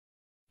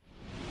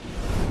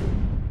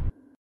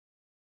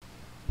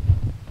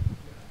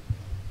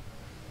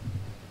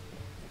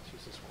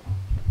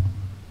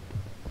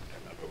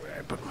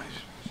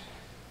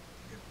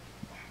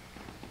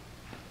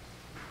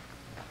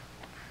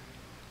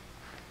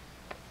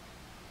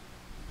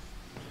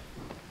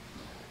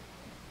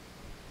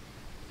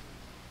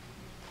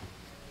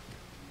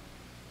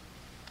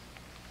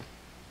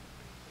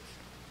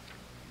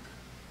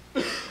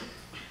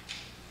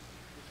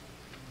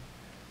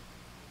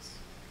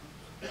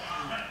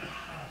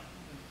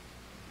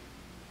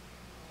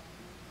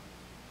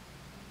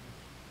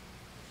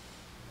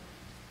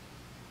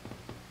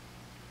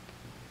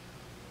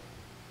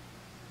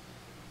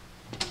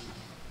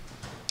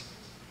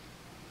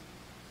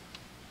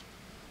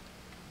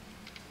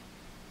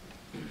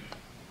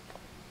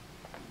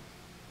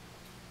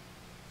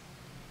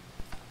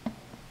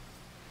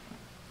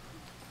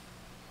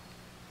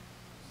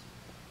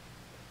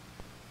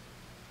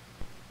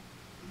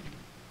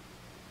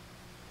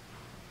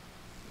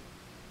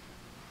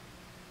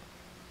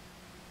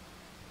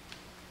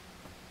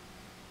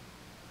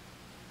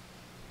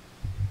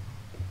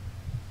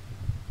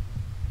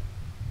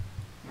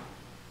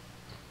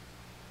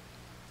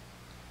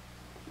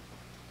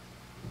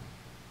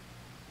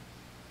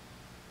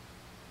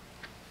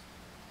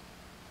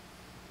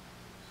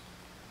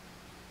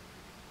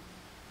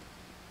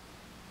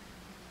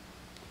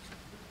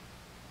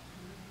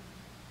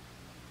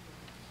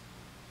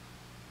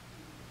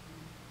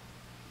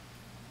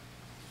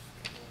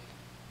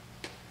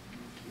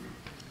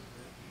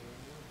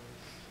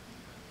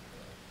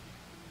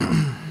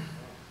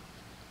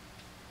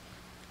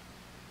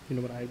You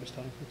know what ayat we're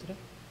starting from today?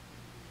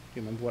 Do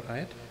you remember what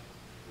ayat?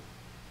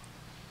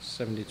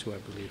 72, I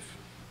believe.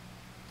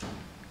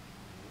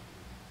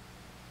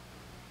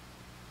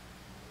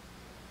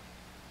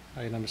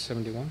 Ayat number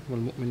 71.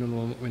 وَالْمُؤْمِنُونَ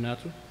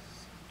وَالْمُؤْمِنَاتُ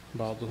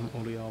بَعْضُهُمْ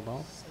أَوْلِيَاءُ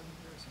بَعْضٍ.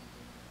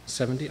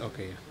 70?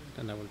 Okay, yeah.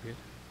 Then that will be it.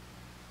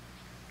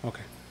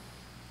 Okay.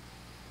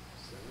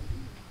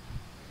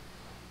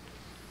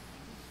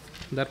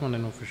 That one I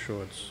know for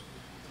sure. It's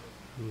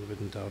a little bit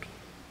in doubt.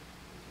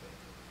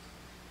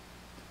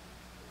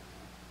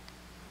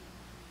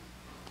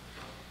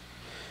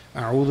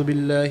 أعوذ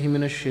بالله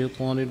من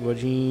الشيطان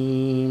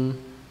الرجيم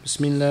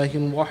بسم الله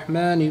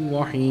الرحمن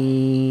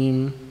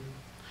الرحيم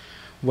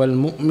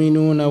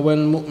والمؤمنون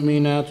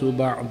والمؤمنات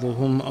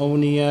بعضهم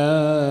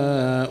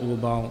أولياء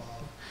بعض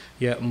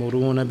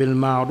يأمرون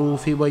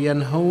بالمعروف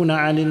وينهون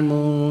عن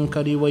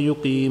المنكر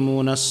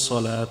ويقيمون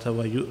الصلاة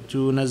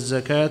ويؤتون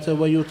الزكاة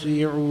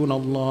ويطيعون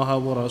الله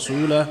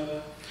ورسوله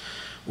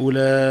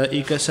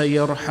أولئك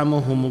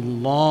سيرحمهم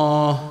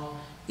الله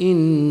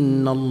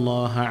إن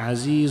الله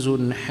عزيز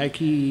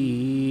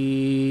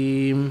حكيم.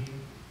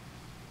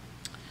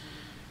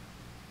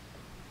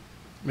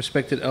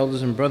 Respected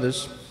elders and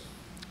brothers,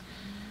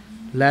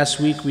 last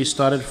week we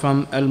started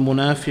from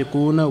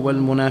Al-Munafiquna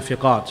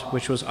wal-Munafiqat,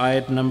 which was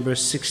ayat number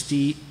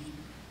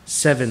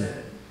 67.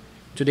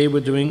 Today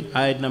we're doing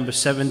ayat number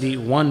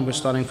 71, we're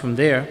starting from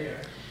there.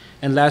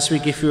 And last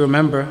week, if you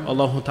remember,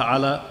 Allah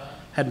Ta'ala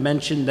had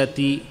mentioned that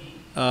the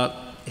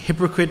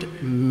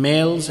hypocrite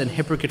males and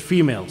hypocrite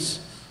females,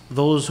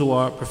 those who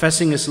are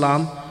professing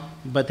Islam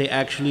but they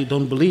actually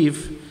don't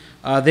believe,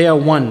 they are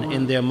one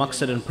in their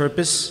maqsad and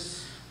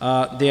purpose.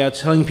 They are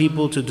telling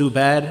people to do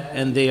bad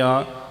and they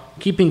are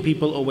keeping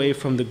people away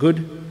from the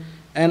good.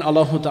 And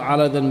Allah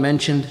Ta'ala then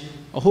mentioned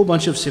a whole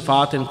bunch of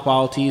sifat and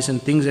qualities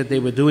and things that they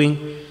were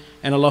doing.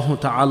 And Allah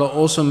Ta'ala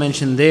also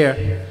mentioned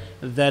there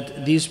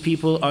that these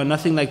people are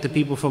nothing like the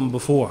people from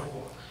before.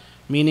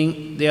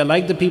 Meaning, they are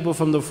like the people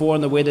from before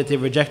in the way that they're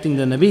rejecting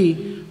the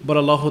Nabi, but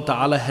Allah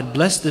Ta'ala had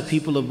blessed the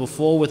people of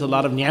before with a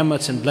lot of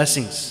ni'mats and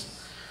blessings.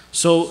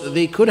 So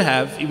they could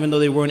have, even though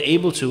they weren't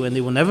able to, and they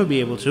will never be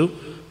able to,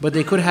 but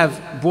they could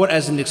have brought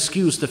as an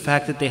excuse the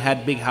fact that they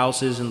had big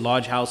houses and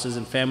large houses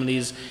and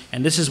families,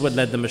 and this is what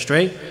led them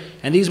astray.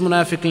 And these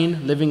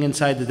munafiqeen living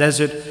inside the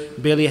desert,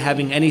 barely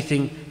having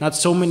anything, not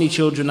so many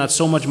children, not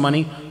so much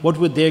money, what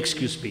would their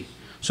excuse be?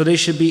 So they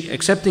should be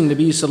accepting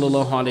Nabi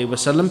sallallahu alayhi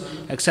wasallam,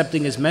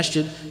 accepting his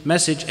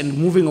message and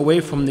moving away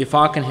from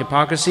nifaq and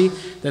hypocrisy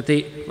that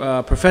they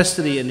profess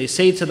to and they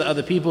say to the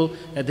other people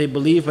that they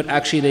believe but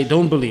actually they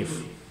don't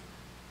believe.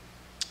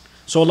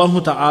 So Allah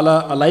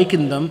Ta'ala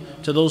likened them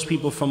to those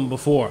people from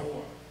before.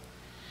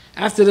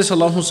 After this,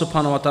 Allah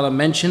subhanahu wa ta'ala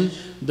mentioned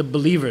the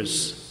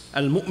believers,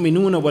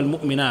 al-mu'minuna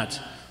wal-mu'minat,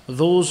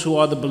 those who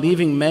are the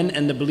believing men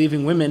and the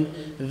believing women.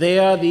 They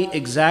are the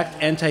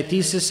exact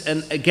antithesis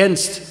and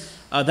against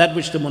that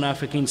which the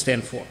munafiqeen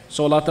stand for.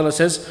 So Allah Ta'ala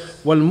says,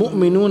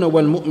 وَالْمُؤْمِنُونَ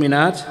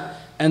وَالْمُؤْمِنَاتِ,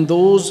 and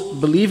those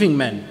believing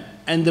men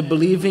and the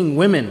believing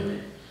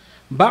women,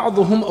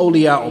 بَعْضُهُمْ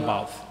أَوْلِيَاءُ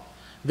بَعْضٍ,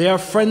 they are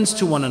friends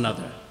to one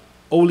another.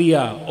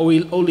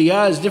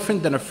 Awliya is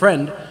different than a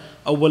friend.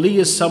 A wali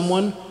is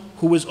someone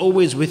who is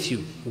always with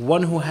you,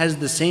 one who has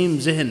the same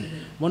zihin,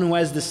 one who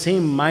has the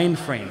same mind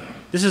frame.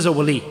 This is a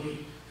wali.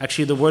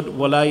 Actually, the word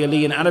wala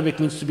yali in Arabic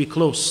means to be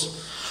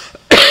close.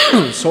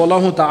 So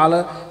Allah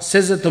Ta'ala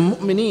says that the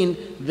mu'mineen,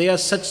 they are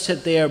such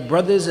that they are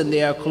brothers and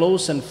they are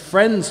close and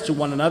friends to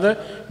one another,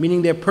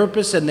 meaning their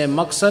purpose and their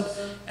maqsad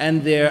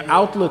and their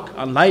outlook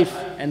on life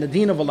and the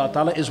deen of Allah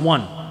Ta'ala is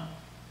one.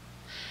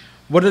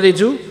 What do?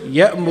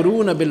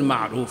 يَأْمُرُونَ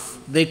بِالْمَعْرُوفِ,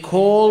 they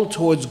call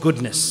towards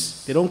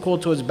goodness. They don't call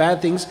towards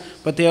bad things,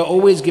 but they are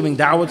always giving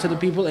da'wah to the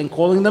people and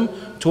calling them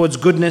towards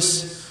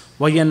goodness.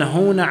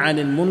 وَيَنْهُونَ عَنِ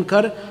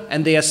الْمُنْكَرِ,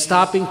 and they are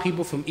stopping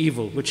people from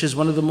evil, which is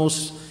one of the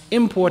most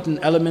important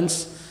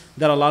elements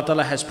that Allah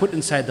Ta'ala has put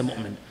inside the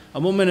mu'min. A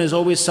mu'min is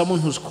always someone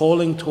who's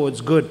calling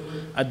towards good.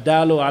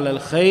 Ad-dalu ala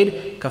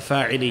al-khayr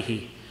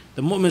kafa'ilihi.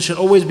 The mu'min should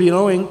always be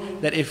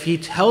knowing that if he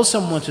tells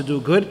someone to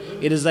do good,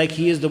 it is like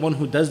he is the one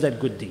who does that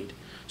good deed.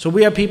 So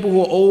we are people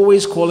who are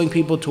always calling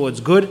people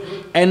towards good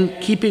and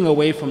keeping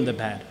away from the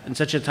bad in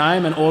such a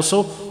time, and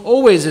also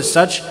always is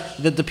such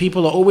that the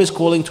people are always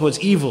calling towards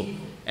evil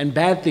and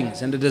bad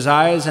things, and the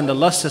desires and the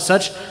lusts are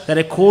such that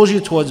it calls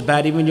you towards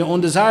bad. Even your own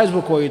desires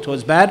will call you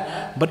towards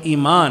bad. But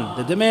Iman,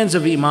 the demands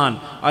of Iman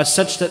are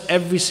such that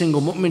every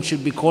single mu'min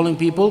should be calling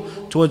people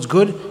towards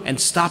good and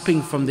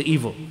stopping from the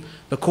evil.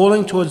 The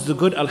calling towards the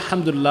good,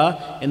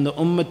 alhamdulillah, in the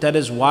ummah that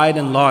is wide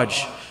and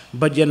large.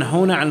 But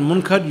yanhawna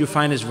al-munkar you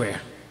find is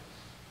rare.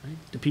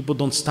 The people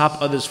don't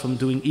stop others from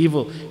doing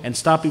evil and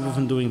stop people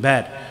from doing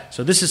bad.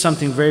 So this is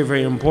something very,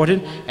 very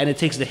important, and it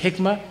takes the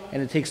hikmah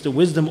and it takes the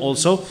wisdom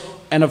also.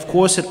 And of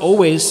course it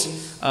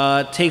always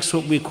takes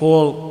what we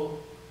call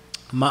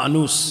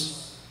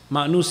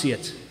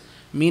ma'nusiyat,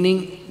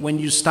 meaning when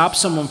you stop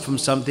someone from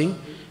something,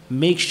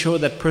 make sure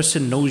that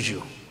person knows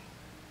you.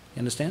 You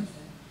understand?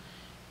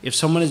 If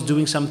someone is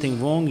doing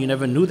something wrong, you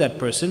never knew that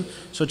person,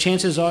 so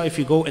chances are if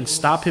you go and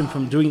stop him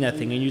from doing that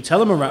thing and you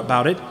tell him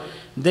about it,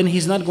 then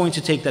he's not going to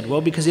take that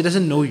well because he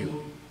doesn't know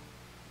you.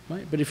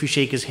 Right? But if you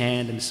shake his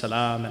hand and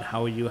salam and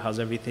how are you, how's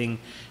everything,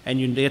 and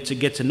you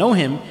get to know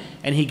him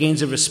and he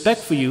gains a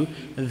respect for you,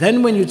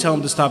 then when you tell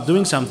him to stop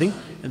doing something,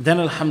 then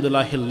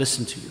alhamdulillah he'll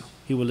listen to you.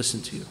 He will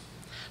listen to you.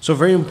 So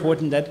very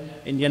important that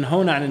in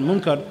yanhawna anil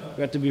munkar,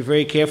 we have to be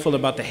very careful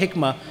about the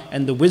hikmah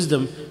and the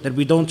wisdom that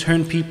we don't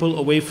turn people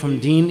away from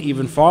deen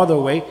even farther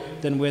away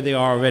than where they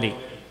are already.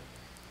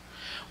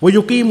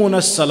 وَيُقِيمُونَ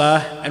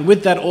الصَّلَاةِ, and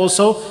with that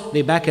also,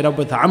 they back it up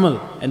with the amal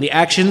and the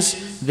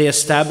actions, they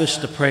establish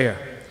the prayer.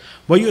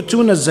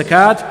 وَيُؤْتُونَ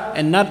الزَّكَاةِ,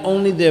 and not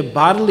only their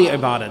bodily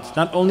ibadat,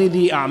 not only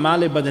the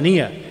a'mal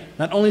badaniyah,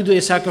 not only do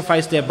they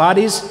sacrifice their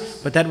bodies,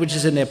 but that which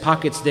is in their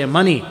pockets, their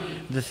money,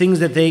 the things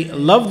that they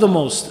love the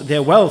most,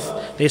 their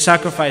wealth, they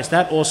sacrifice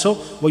that also.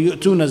 وَيُؤْتُونَ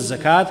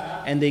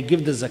الزَّكَاةِ, and they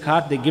give the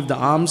zakat, they give the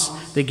alms,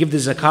 they give the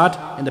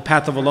zakat in the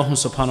path of Allah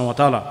subhanahu wa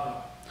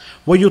ta'ala.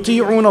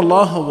 وَيُطِيعُونَ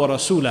اللَّهَ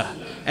وَرَسُولَهُ,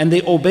 and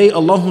they obey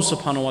Allah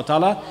subhanahu wa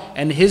ta'ala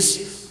and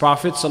His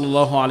Prophet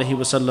sallallahu alaihi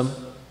wasallam.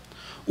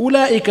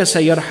 أُولَٰئِكَ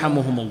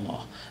سَيَرْحَمُهُمُ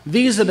اللَّهُ.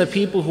 These are the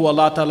people who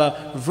Allah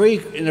ta'ala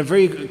in a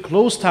very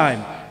close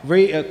time,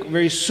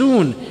 very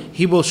soon,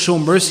 He will show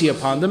mercy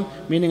upon them,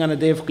 meaning on the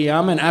day of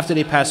Qiyamah, and after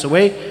they pass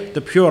away, the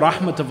pure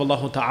rahmat of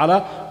Allah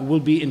ta'ala will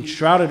be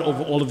enshrouded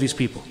over all of these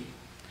people.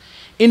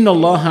 Inna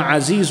Allah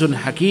azizun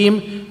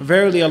hakim.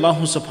 Verily Allah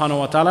subhanahu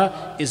wa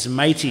ta'ala is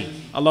mighty.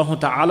 Allah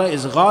ta'ala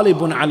is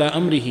ghalibun ala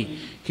amrihi.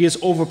 He is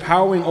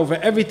overpowering over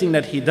everything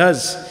that He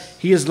does.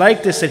 He is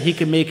like this that He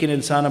can make an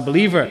insan a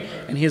believer,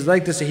 and He is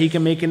like this that He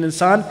can make an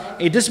insan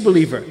a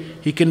disbeliever.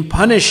 He can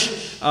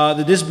punish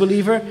the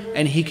disbeliever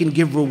and He can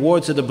give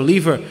reward to the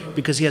believer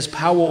because He has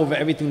power over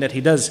everything that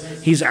He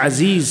does. He's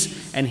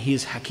Aziz and He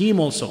is Hakim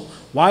also.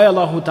 Why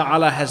Allah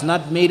Ta'ala has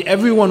not made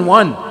everyone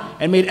one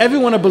and made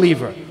everyone a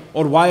believer,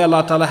 or why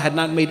Allah Ta'ala had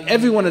not made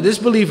everyone a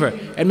disbeliever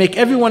and make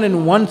everyone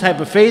in one type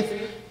of faith,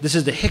 this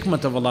is the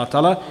hikmah of Allah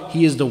Ta'ala.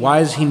 He is the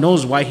wise, He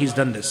knows why He's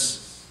done this.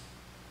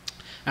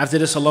 After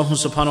this, Allah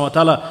subhanahu wa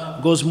ta'ala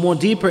goes more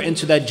deeper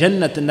into that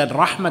jannat and that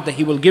rahmat that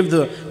He will give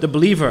the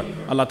believer.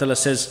 Allah Ta'ala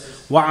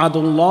says, وَعَدُ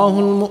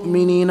اللَّهُ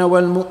الْمُؤْمِنِينَ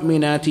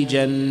وَالْمُؤْمِنَاتِ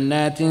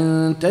جَنَّاتٍ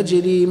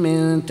تَجْرِي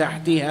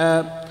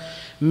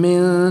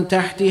مِن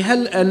تَحْتِهَا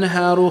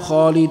الْأَنْهَارُ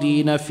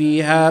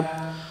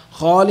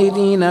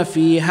خالدين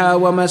فيها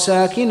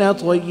ومساكن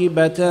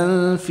طيبة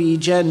في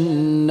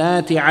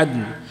جنات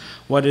عدن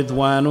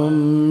وَرِضْوَانٌ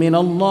مِّنَ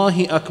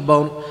اللَّهِ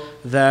أَكْبَرُ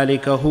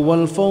ذَلِكَ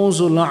هُوَ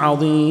الْفَوْزُ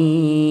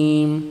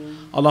الْعَظِيمُ.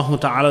 Allah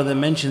Ta'ala then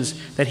mentions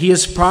that He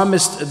has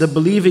promised the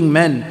believing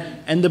men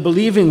and the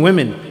believing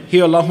women.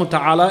 Here Allah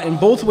Ta'ala in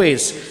both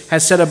ways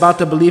has said about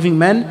the believing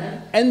men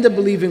and the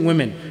believing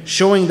women,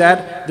 showing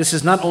that this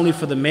is not only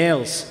for the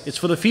males, it's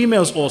for the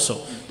females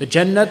also. The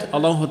Jannat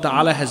Allah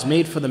Ta'ala has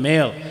made for the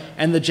male,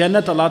 and the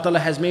Jannat Allah Ta'ala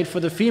has made for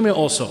the female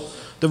also.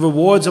 The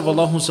rewards of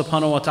Allah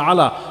subhanahu wa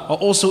ta'ala are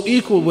also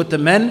equal with the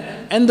men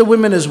and the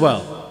women as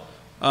well.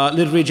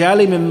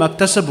 لِلْرِجَالِ مِمَّا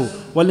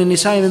اكْتَسَبُوا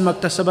وَلِلنِّسَاءِ مِمَّا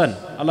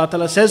اكْتَسَبَنَ. Allah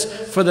Ta'ala says,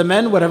 for the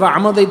men, whatever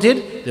amal they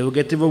did, they will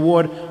get the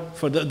reward.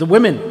 For the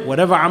women,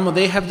 whatever amal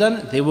they have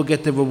done, they will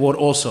get the reward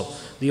also.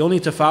 The only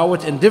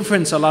tafawut and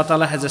difference Allah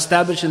Ta'ala has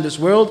established in this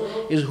world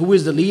is who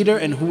is the leader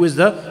and who is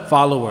the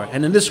follower.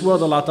 And in this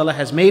world Allah Ta'ala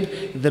has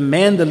made the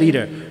man the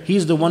leader.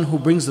 He's the one who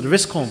brings the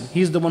rizq home.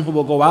 He's the one who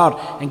will go out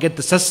and get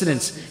the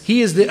sustenance.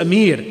 He is the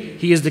amir,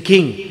 he is the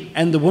king,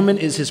 and the woman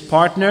is his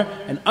partner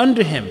and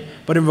under him.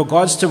 But in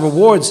regards to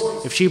rewards,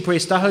 if she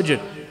prays tahajjud,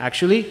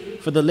 actually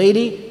for the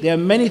lady there are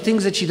many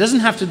things that she doesn't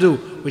have to do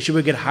where she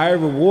will get higher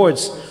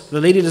rewards. The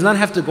lady does not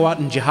have to go out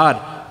in jihad.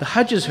 The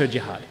hajj is her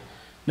jihad.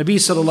 Nabi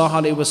sallallahu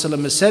alayhi wa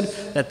sallam has said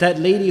that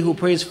lady who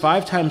prays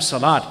 5 times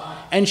salat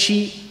and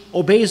she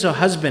obeys her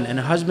husband and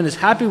her husband is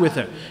happy with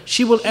her,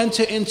 she will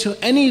enter into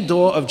any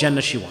door of Jannah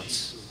she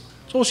wants.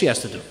 That's all she has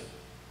to do.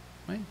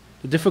 Right?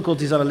 The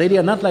difficulties on a lady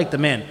are not like the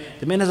man.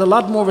 The man has a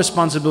lot more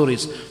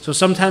responsibilities. So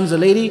sometimes the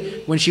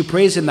lady, when she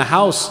prays in the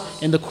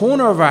house, in the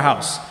corner of her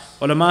house,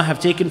 ulama have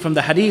taken from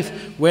the hadith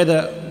where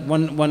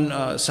one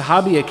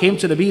sahabiya came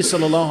to Nabi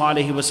sallallahu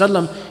alayhi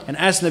wasallam and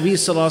asked Nabi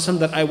sallallahu alayhi wasallam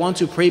that I want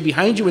to pray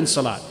behind you in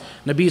salat.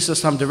 Nabi sallallahu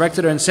alayhi wasallam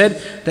directed her and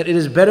said that it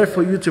is better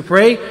for you to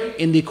pray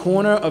in the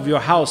corner of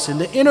your house, in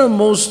the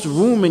innermost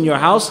room in your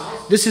house.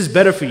 This is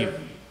better for you.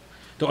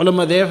 The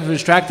ulama there have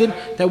instructed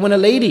that when a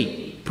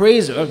lady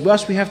prays,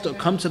 us we have to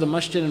come to the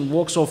masjid and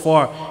walk so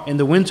far. In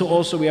the winter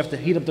also we have to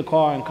heat up the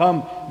car and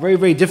come. Very,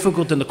 very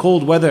difficult in the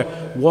cold weather,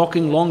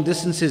 walking long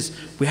distances.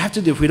 We have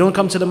to do. If we don't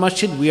come to the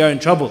masjid, we are in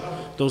trouble.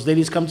 Those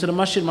ladies come to the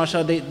masjid,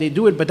 mashallah, they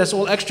do it, but that's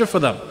all extra for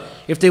them.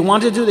 If they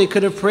wanted to, they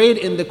could have prayed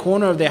in the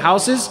corner of their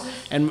houses.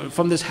 And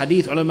from this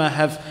hadith, ulama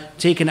have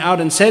taken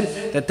out and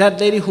said that that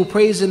lady who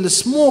prays in the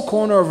small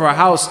corner of her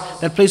house,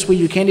 that place where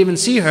you can't even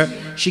see her,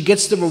 she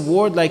gets the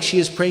reward like she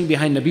is praying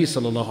behind Nabi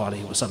sallallahu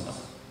alayhi wasallam.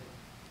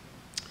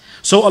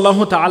 So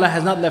Allah Ta'ala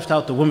has not left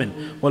out the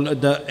women. Well,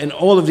 in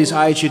all of these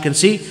ayats you can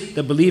see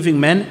the believing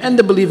men and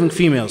the believing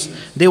females.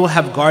 They will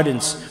have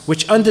gardens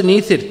which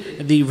underneath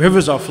it the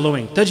rivers are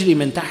flowing. Tajri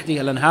min tahti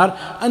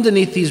al-anhar.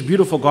 Underneath these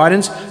beautiful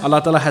gardens,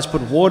 Allah Ta'ala has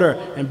put water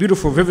and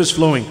beautiful rivers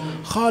flowing.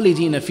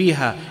 Khalidina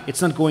fiha.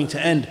 It's not going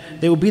to end.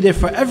 They will be there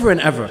forever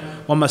and ever.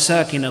 Wa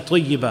masakina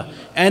tayyiba.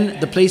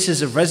 And the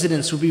places of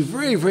residence will be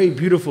very, very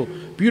beautiful.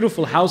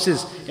 Beautiful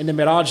houses. In the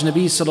Miraj,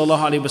 Nabi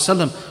sallallahu alayhi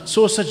wasallam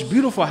saw such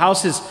beautiful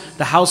houses.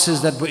 The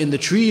houses that were in the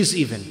trees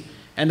even.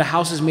 And the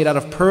houses made out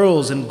of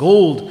pearls and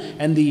gold.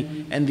 And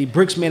the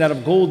bricks made out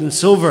of gold and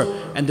silver.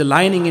 And the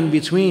lining in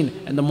between.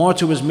 And the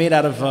mortar was made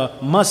out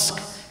of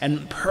musk.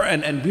 And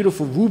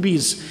beautiful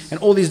rubies. And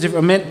all these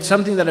different,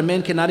 something that a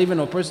man cannot even,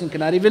 or a person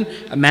cannot even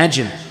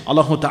imagine.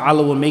 Allah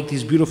Ta'ala will make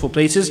these beautiful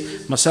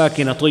places.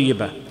 Masakina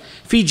tayyiba.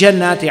 Fi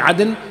jannati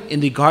adn,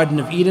 in the garden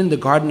of Eden, the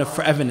garden of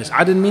foreverness.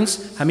 Adn means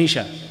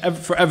hamisha,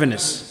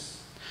 foreverness.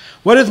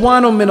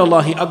 وَرِضْوَانٌ مِّنَ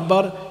اللَّهِ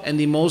akbar, and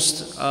the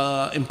most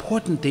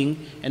important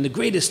thing and the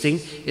greatest thing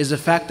is the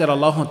fact that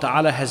Allah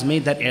Ta'ala has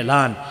made that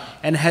i'lan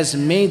and has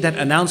made that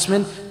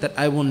announcement that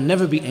I will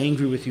never be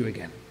angry with you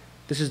again.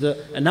 This is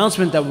the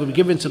announcement that will be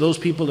given to those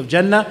people of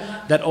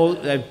Jannah, that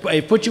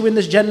I put you in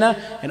this Jannah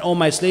and all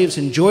my slaves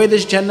enjoy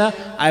this Jannah.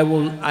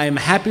 I am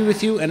happy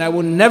with you and I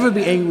will never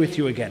be angry with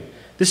you again.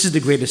 This is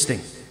the greatest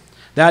thing.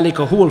 ذَلِكَ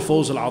هُوَ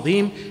الْفَوْزُ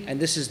الْعَظِيمُ, and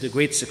this is the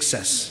great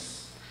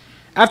success.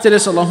 After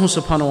this, Allah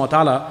subhanahu wa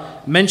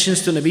ta'ala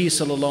mentions to Nabi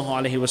sallallahu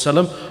alayhi wa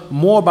sallam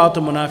more about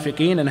the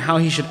munafiqeen and how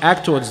he should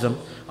act towards them.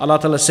 Allah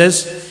ta'ala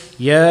says,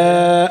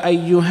 يَا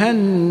أَيُّهَا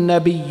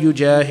النَّبِيُّ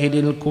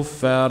جَاهِدِ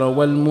الْكُفَّارَ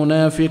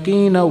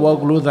وَالْمُنَافِقِينَ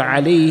وَاغْلُظْ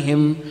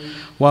عَلَيْهِمْ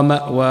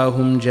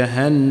وَمَأْوَاهُمْ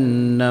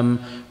جَهَنَّمْ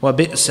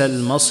وَبِئْسَ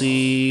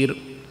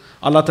الْمَصِيرُ.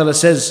 Allah Ta'ala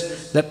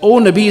says that,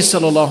 O Nabi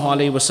sallallahu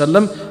alayhi wa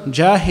sallam,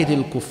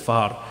 Jahidil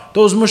kuffar,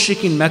 those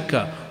mushrik in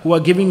Mecca who are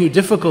giving you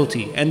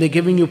difficulty and they're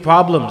giving you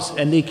problems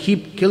and they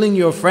keep killing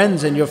your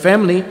friends and your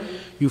family,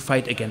 you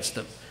fight against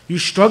them. You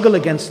struggle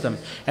against them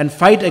and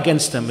fight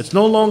against them. It's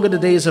no longer the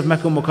days of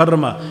Mecca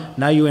Mukarramah.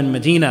 Now you're in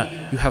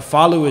Medina, you have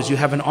followers, you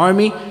have an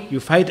army, you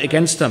fight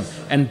against them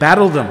and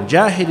battle them.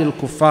 Jahidil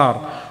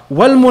kuffar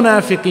wal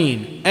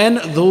munafiqeen, and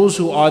those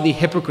who are the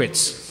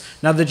hypocrites.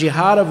 Now the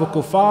jihad of a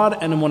kuffar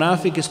and a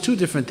munafiq is two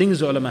different things,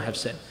 the ulama have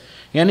said.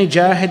 Yani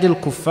jahid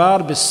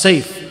al-kuffar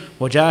bis-sayf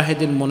wa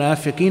jahid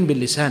al-munafiqeen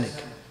bil-lisanik.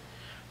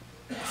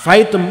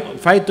 Fight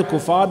the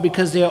kuffar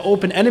because they are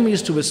open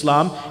enemies to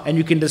Islam and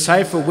you can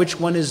decipher which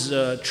one is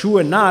true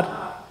and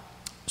not.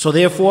 So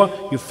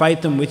therefore you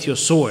fight them with your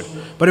sword.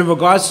 But in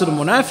regards to the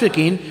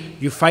munafiqeen,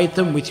 you fight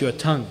them with your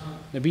tongue.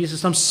 Nabi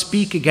Sallallahu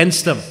speak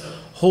against them.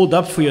 Hold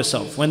up for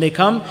yourself. When they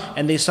come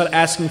and they start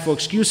asking for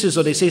excuses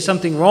or they say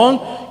something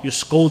wrong, you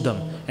scold them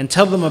and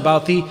tell them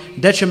about the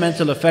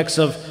detrimental effects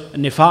of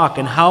nifaq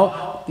and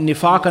how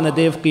nifaq on the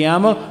day of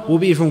Qiyamah will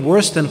be even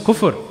worse than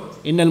kufr.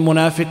 إِنَّ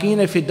الْمُنَافِقِينَ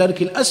فِي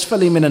الدَّرْكِ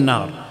الْأَسْفَلِ مِنَ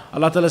النَّارِ.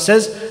 Allah Ta'ala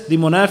says, the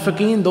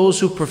munafiqeen, those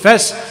who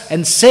profess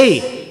and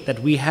say that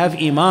we have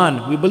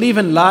iman, we believe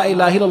in La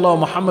ilaha illallah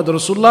Muhammad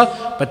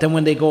Rasulullah, but then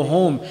when they go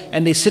home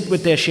and they sit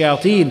with their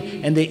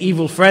shayateen and their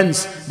evil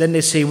friends, then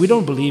they say, we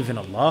don't believe in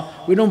Allah,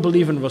 we don't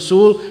believe in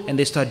Rasul, and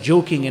they start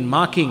joking and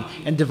mocking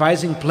and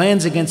devising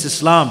plans against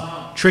Islam,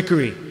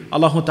 trickery.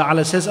 Allah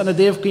Ta'ala says on the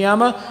day of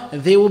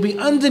Qiyamah, they will be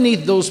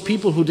underneath those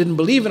people who didn't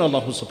believe in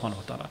Allah subhanahu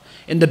wa ta'ala.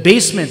 In the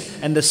basement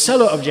and the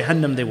cellar of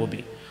Jahannam they will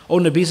be. O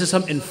Nabi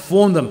Sallallahu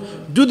inform them,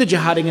 do the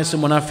jihad against the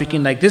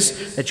munafiqeen like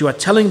this, that you are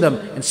telling them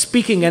and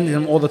speaking against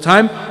them all the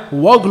time.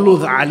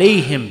 وَاغْلُظْ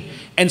عَلَيْهِمْ,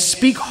 and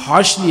speak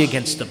harshly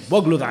against them.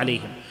 وَاغْلُظْ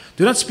عَلَيْهِمْ.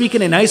 Do not speak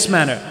in a nice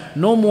manner.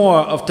 No more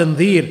of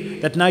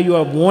tanzir, that now you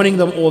are warning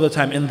them all the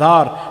time.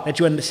 Indar, that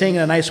you are saying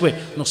in a nice way.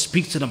 No,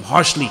 speak to them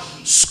harshly.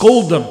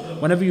 Scold them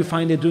whenever you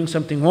find they're doing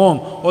something wrong.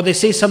 Or they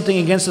say something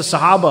against the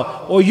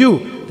Sahaba or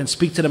you. Then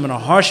speak to them in a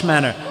harsh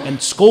manner and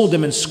scold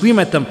them and scream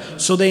at them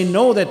so they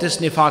know that this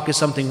nifaq is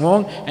something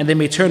wrong and they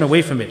may turn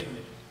away from it.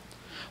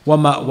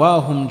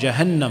 وَمَأْوَاهُمْ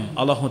جَهَنَّمْ.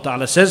 Allah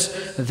Ta'ala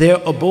says, their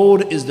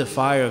abode is the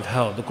fire of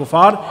hell. The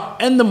kuffar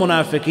and the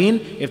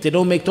munafiqeen, if they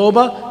don't make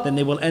tawbah, then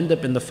they will end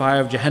up in the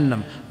fire of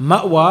Jahannam.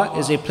 Ma'wa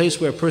is a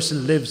place where a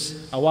person lives.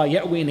 Awa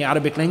ya'wi in the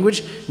Arabic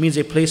language means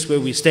a place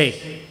where we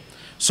stay.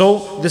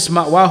 So this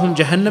ma'wahum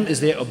Jahannam is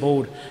their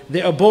abode.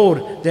 Their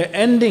abode, their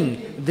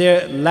ending,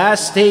 their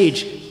last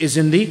stage is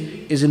in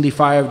the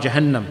fire of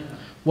Jahannam.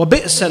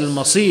 وَبِئْسَ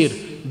الْمَصِيرِ.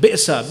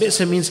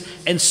 Bi'sa means,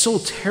 and so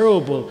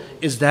terrible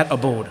is that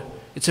abode.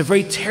 It's a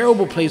very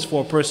terrible place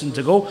for a person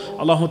to go.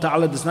 Allah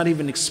Ta'ala does not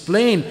even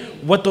explain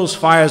what those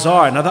fires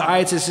are. In other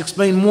ayats it's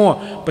explained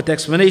more, but the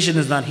explanation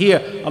is not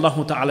here. Allah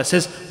Ta'ala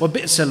says,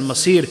 وَبِئْسَ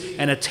الْمَصِيرِ,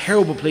 and a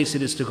terrible place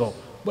it is to go.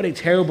 What a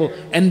terrible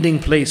ending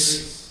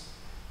place.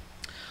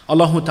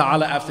 Allah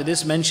Ta'ala after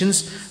this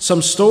mentions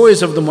some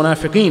stories of the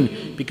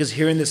munafiqeen, because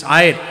here in this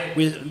ayat,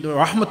 with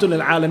Rahmatul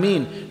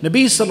Alameen,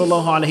 Nabi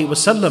Sallallahu Alaihi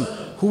Wasallam,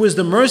 who is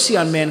the mercy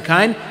on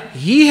mankind,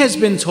 he has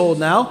been told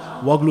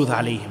now, وَغْلُظْ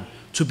عَلَيْهِمْ,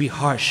 to be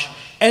harsh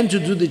and to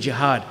do the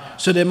jihad.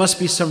 So there must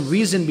be some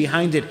reason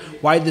behind it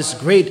why this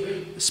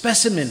great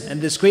specimen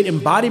and this great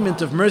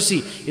embodiment of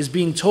mercy is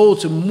being told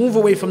to move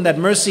away from that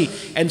mercy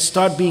and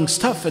start being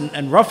tough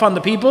and rough on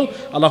the people.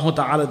 Allah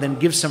Ta'ala then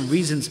gives some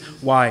reasons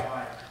why.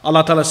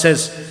 Allah Ta'ala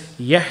says,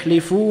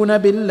 يَحْلِفُونَ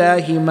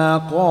بِاللَّهِ مَا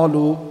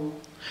قَالُوا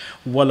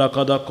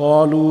وَلَقَدْ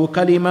قَالُوا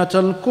كَلِمَةَ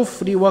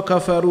الْكُفْرِ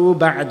وَكَفَرُوا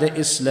بَعْدَ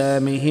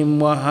إِسْلَامِهِمْ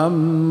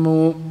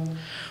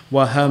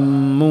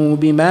وَهَمُّوا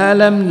بِمَا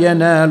لَمْ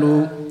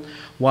يَنَالُوا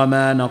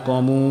وَمَا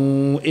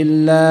نَقَمُوا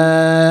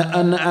إِلَّا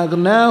أَنْ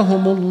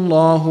أَغْنَاهُمُ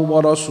اللَّهُ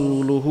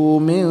وَرَسُولُهُ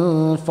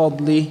مِنْ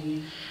فَضْلِهِ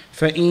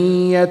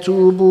فَإِنْ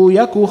يَتُوبُوا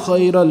يَكُ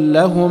خَيْرًا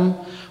لَهُمْ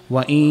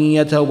وَإِنْ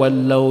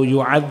يَتَوَلَّوْا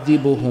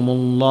يُعَذِّبُهُمُ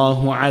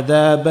اللَّهُ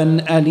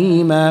عَذَابًا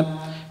أَلِيمًا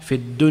فِي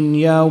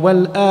الدُّنْيَا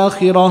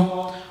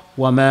وَالْآخِرَةِ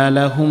وَمَا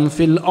لَهُمْ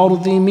فِي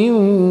الْأَرْضِ مِنْ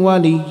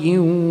وَلِيٍّ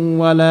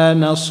وَلَا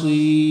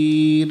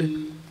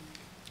نَصِيرٍ.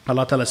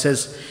 Allah Ta'ala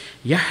says,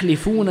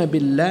 يَحْلِفُونَ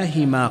بِاللَّهِ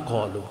مَا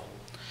قَالُوا.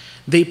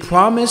 They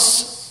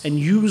promise and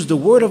use the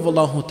word of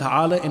Allah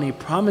Ta'ala in a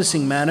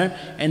promising manner,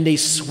 and they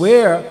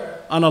swear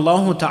on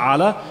Allah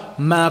Ta'ala,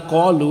 مَا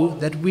قَالُوا,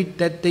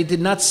 that they did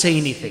not say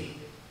anything.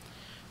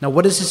 Now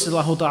what is this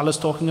Allah Ta'ala is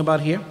talking about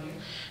here?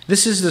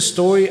 This is the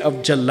story of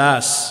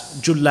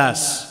Jullas.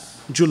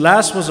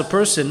 Jullas was a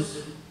person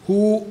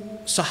who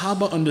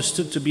Sahaba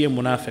understood to be a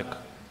munafiq.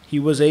 He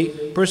was a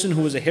person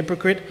who was a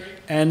hypocrite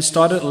and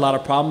started a lot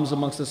of problems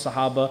amongst the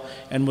Sahaba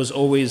and was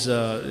always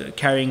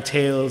carrying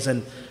tales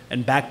and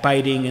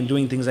backbiting and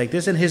doing things like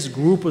this. And his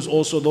group was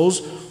also those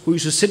who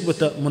used to sit with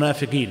the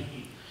munafiqeen.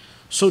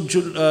 So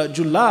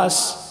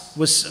Jullas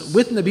was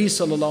with Nabi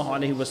Sallallahu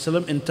Alaihi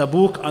Wasallam in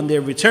Tabuk on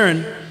their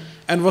return,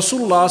 and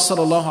Rasulullah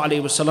Sallallahu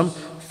Alaihi Wasallam,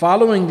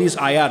 following these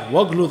ayat,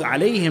 وَغْلُظْ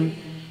عَلَيْهِمْ,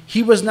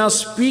 he was now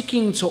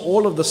speaking to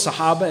all of the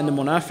Sahaba, and the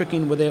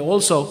munafiqeen were there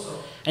also,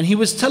 and he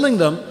was telling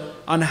them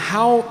on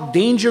how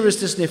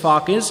dangerous this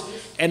nifaq is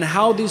and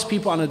how these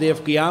people on the day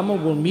of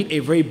Qiyamah will meet a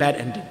very bad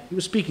ending. He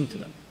was speaking to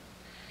them.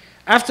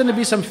 After Nabi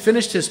Sallam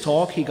finished his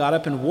talk, he got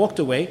up and walked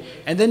away,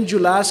 and then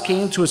Jullas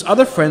came to his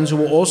other friends who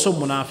were also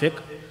munafiq,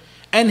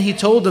 and he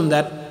told them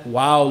that,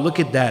 wow, look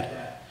at that.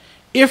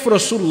 If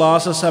Rasulullah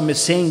ﷺ is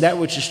saying that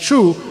which is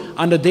true,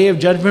 on the day of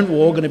judgment we're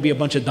all going to be a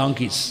bunch of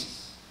donkeys.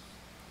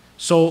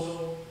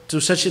 So to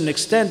such an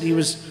extent, he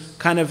was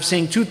kind of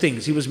saying two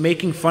things. He was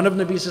making fun of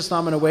Nabi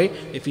ﷺ in a way.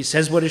 If he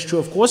says what is true,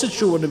 of course it's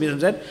true what Nabi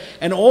ﷺ said.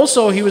 And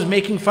also he was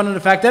making fun of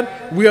the fact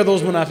that we are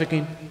those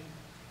munafiqeen.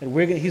 And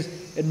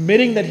he's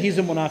admitting that he's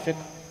a munafiq.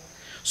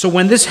 So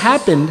when this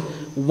happened,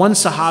 one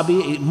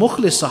sahabi, a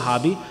mukhlis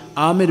sahabi,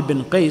 Amir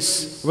bin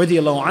Qais,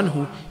 radiallahu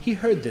anhu, he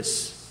heard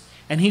this.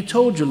 And he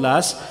told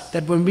Jullas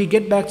that when we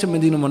get back to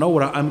Medina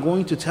Munawwara, I'm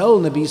going to tell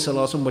Nabi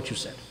Sallallahu Alaihi Wasallam what you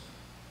said.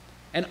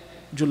 And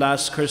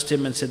Jullas cursed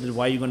him and said,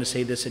 why are you going to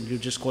say this, and you're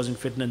just causing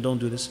fitna, and don't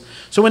do this.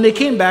 So when they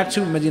came back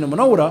to Medina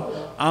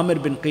Munawwara, Amir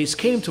bin Qais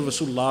came to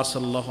Rasulullah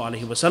Sallallahu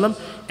Alaihi Wasallam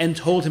and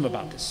told him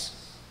about this.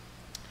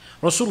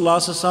 Rasulullah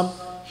Sallallahu Alaihi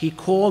Wasallam, he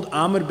called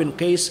Amir bin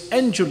Qais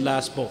and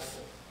Jullas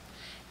both.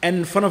 And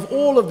in front of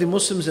all of the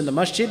Muslims in the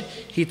masjid,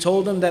 he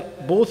told them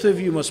that both of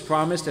you must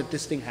promise that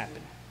this thing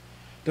happened.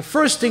 The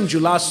first thing,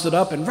 Jullas stood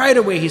up and right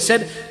away he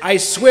said, I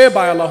swear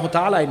by Allah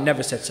Ta'ala, I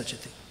never said such a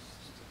thing.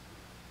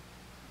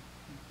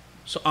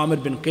 So Amr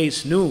bin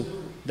Qais knew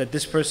that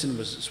this person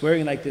was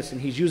swearing like this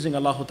and he's using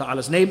Allah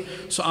Ta'ala's name.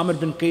 So Amr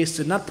bin Qais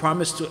did not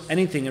promise to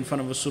anything in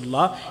front of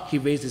Rasulullah. He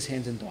raised his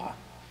hands in dua.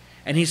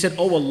 And he said,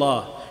 oh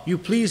Allah, you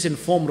please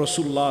inform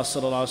Rasulullah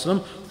Sallallahu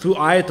Alaihi Wasallam through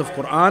ayat of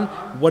Quran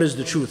what is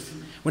the truth.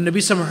 When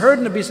Nabi Sallam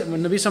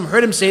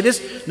heard him say this,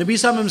 Nabi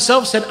Sallam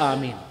himself said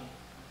Ameen.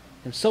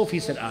 Himself he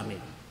said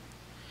Ameen.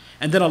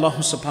 And then Allah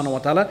subhanahu wa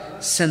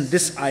ta'ala sent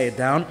this ayat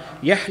down,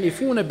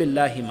 يَحْلِفُونَ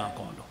بِاللَّهِ مَا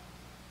قَالُوا.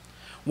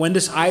 When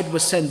this ayat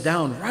was sent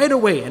down right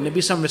away, and Nabi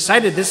Sallam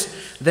recited this,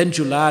 then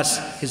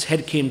Jullas, his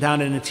head came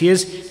down and in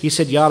tears, he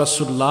said, Ya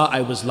Rasulullah,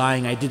 I was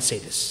lying, I did say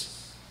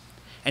this.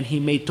 And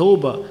he made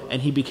tawbah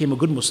and he became a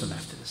good Muslim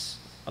after this.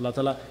 Allah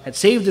Ta'ala had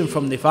saved him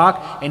from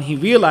nifaq, and he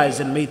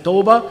realized and made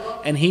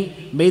tawbah, and he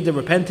made the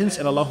repentance,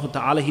 and Allah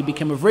Ta'ala, he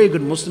became a very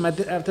good Muslim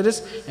after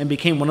this, and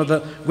became one of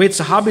the great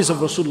sahabis of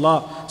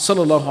Rasulullah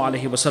sallallahu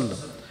alaihi wasallam.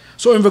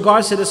 So in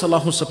regards to this,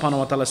 Allah subhanahu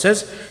wa ta'ala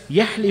says,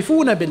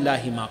 يَحْلِفُونَ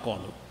بِاللَّهِ مَا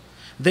قَالُوا.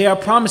 They are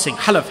promising.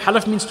 Halaf.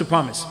 Halaf means to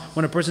promise.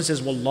 When a person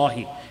says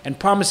Wallahi and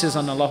promises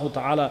on Allah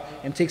Ta'ala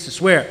and takes a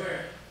swear.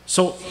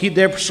 So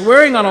they're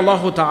swearing on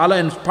Allah Ta'ala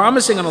and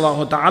promising on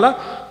Allah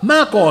Ta'ala,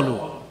 مَا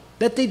قَالُوا,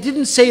 that they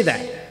didn't say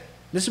that.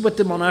 This is what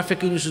the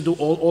munafiqeen used to do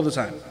all the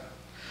time.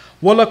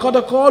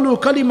 وَلَقَدْ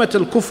قَالُوا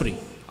كَلِمَةَ الْكُفْرِ.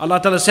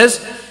 Allah Ta'ala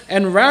says,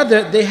 and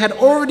rather they had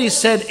already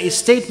said a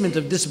statement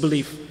of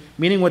disbelief.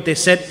 Meaning what they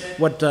said,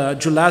 what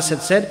Julas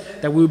had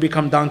said, that we will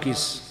become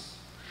donkeys.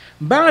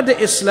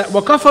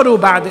 وَكَفَرُوا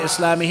بَعْدَ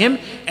إِسْلَامِهِمْ.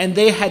 And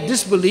they had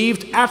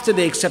disbelieved after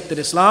they accepted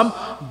Islam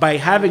by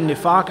having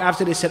nifaq.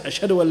 After they said,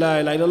 أَشْهَدُ أَن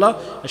لَا إِلَهَ إِلَّا اللَّهِ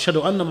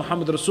أَشْهَدُ أَنَّ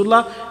مُحَمَّدٌ رَسُولُ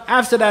اللَّهِ.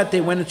 After that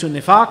they went into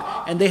nifaq,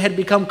 and they had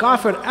become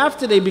kafir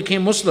after they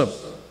became Muslim.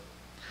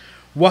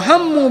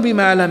 وَهَمُّوا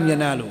بِمَا لَمْ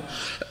يَنَالُوا.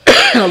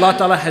 Allah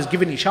Ta'ala has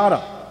given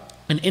ishara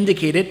and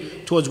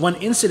indicated towards one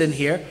incident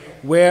here,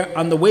 where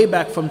on the way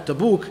back from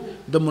Tabuk,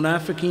 the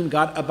munafiqeen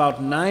got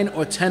about 9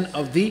 or 10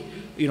 of the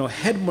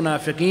head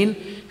munafiqeen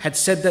had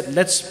said that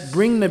let's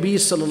bring Nabi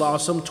sallallahu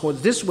alaihi wasallam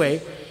towards this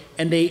way,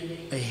 and they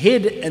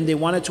hid and they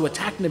wanted to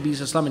attack Nabi sallallahu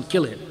alaihi wasallam and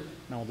kill him.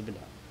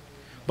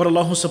 But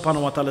Allah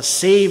subhanahu wa ta'ala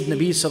saved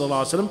Nabi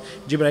sallallahu alaihi wasallam.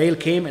 Jibreel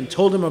came and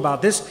told him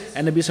about this,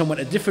 and Nabi sallallahu alaihi wasallam went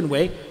a different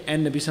way,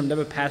 and Nabi sallallahu alaihi wasallam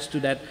never passed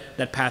through that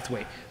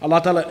pathway.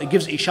 Allah Ta'ala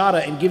gives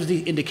ishara and gives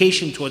the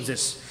indication towards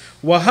this.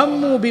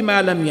 وَهَمُّوا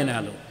بِمَا لَمْ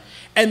يَنَالُوا.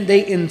 And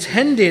they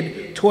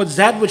intended towards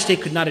that which they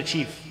could not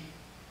achieve.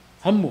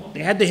 Hammu. They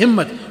had the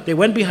himmat. They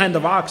went behind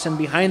the rocks and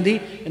behind the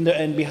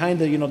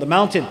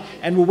mountain,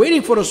 and were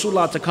waiting for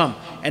Rasulullah to come.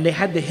 And they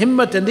had the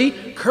himmat and the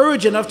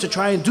courage enough to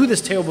try and do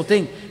this terrible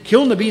thing,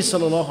 kill Nabi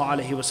sallallahu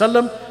alaihi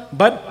wasallam.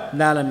 But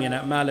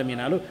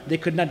they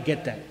could not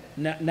get that.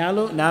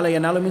 Nala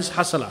yanalu means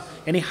hasala,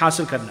 any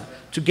hasil karna,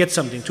 to get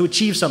something, to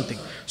achieve something.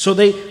 So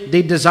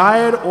they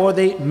desired, or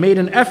they made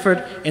an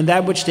effort in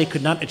that which they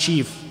could not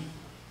achieve.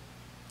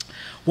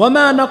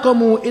 وَمَا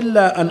نَقَمُوا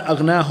إِلَّا أَنْ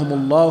أَغْنَاهُمُ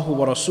اللَّهُ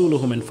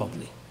وَرَسُولُهُ مِنْ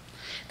فَضْلِهِ.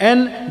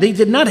 And they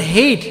did not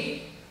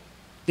hate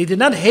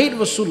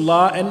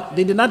Rasulullah, and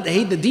they did not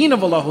hate the deen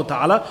of Allah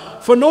Ta'ala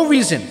for no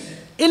reason.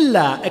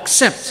 إِلَّا,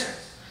 except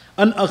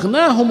أَنْ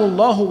أَغْنَاهُمُ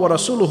اللَّهُ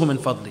وَرَسُولُهُ مِنْ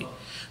فَضْلِهِ.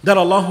 That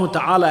Allah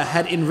Ta'ala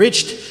had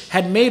enriched,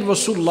 had made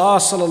Rasulullah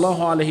sallallahu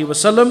alaihi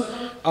wasallam,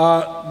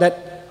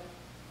 that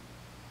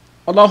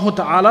Allah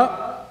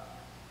Ta'ala,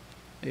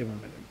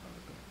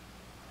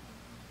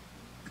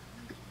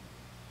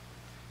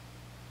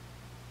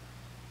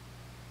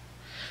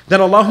 that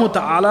Allah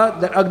Ta'ala,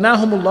 that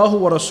agnahumullahu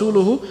wa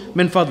rasuluhu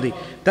min fadli,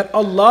 that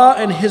Allah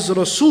and His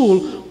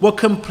Rasul were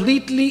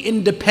completely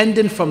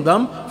independent from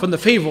them, from the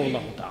favor of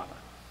Allah Ta'ala.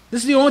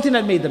 This is the only thing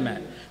that made them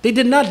mad. They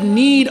did not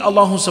need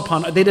Allah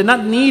subhanahu, they did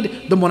not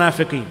need the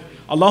munafiqeen.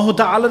 Allah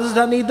Ta'ala does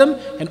not need them,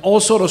 and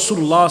also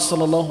Rasulullah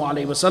sallallahu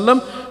alaihi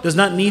wasallam does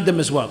not need them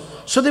as well.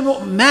 So they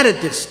were mad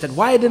at this, that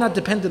why are they not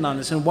dependent on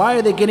this, and why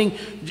are they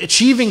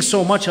achieving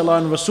so much, Allah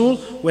and Rasul,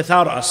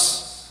 without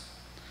us?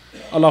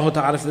 Allah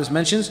Ta'ala for this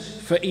mentions,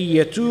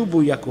 فَإِيَّتُوبُ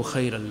يَكُ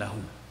خَيْرًا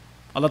لَهُمْ.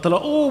 Allah Ta'ala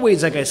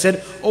always, like I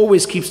said,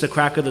 always keeps the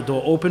crack of the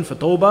door open for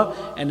tawbah,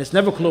 and it's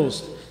never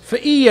closed.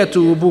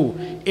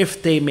 فَإِيَّتُوبُ,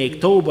 if they make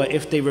tawbah,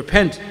 if they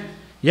repent,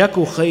 يَكُ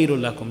خَيْرٌ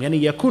لَكُمْ,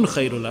 يعني يَكُنْ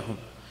خَيْرٌ لَهُمْ,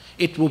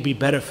 it will be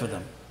better for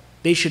them.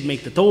 They should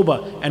make the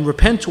tawbah and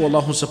repent to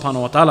Allah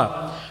subhanahu wa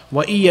ta'ala.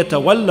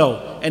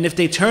 وَإِيَّتَوَلَّوْا, and if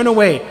they turn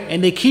away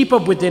and they keep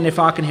up with their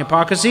nifaq and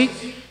hypocrisy,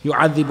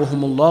 يُعَذِّبُهُمُ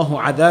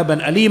اللَّهُ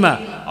عَذَابًا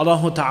أَلِيمًا,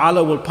 Allah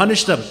Ta'ala will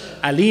punish them,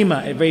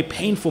 alima, a very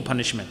painful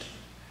punishment.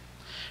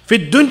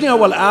 فِي الدُّنْيَا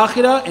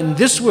وَالْآخِرَةِ, in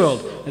this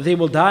world, they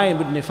will die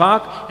with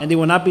nifaq, and they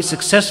will not be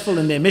successful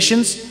in their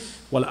missions.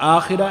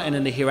 وَالْآخِرَةِ, and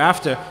in the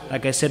hereafter,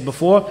 like I said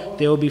before,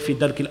 they will be فِي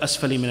دَرْكِ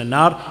الْأَسْفَلِ مِنَ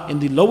النَّارِ, in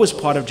the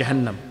lowest part of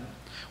Jahannam.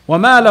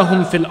 وَمَا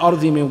لَهُمْ فِي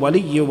الْأَرْضِ مِنْ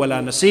وَلِيٍّ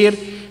وَلَا نَصِيرٍ,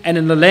 and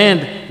in the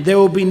land there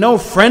will be no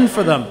friend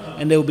for them,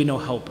 and there will be no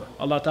helper.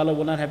 Allah Ta'ala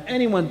will not have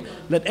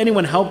let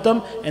anyone help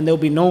them, and there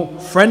will be no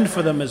friend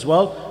for them as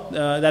well.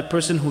 That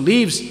person who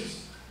leaves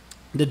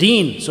the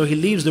deen, so he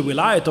leaves the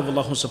wilayat of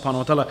Allah subhanahu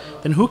wa ta'ala,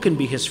 then who can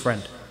be his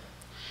friend?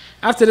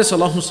 After this,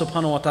 Allah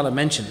subhanahu wa ta'ala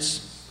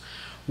mentions,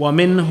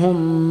 وَمِنْهُمْ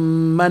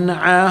مَنْ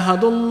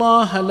عَاهَدُ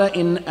اللَّهَ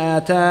لَئِنْ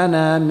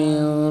آتَانَا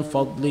مِنْ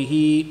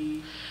فَضْلِهِ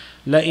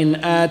لئن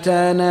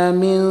آتانا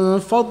من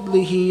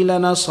فضله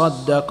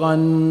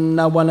لنصدقن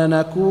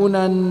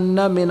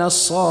ولنكونن من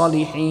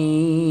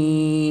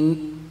الصالحين.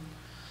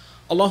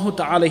 Allah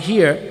Ta'ala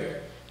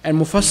here and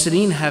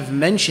Mufassirin have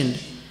mentioned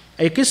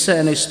a qissa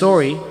and a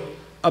story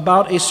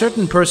about a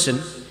certain person.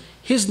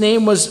 His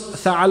name was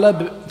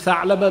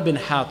Tha'laba bin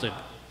Hatib.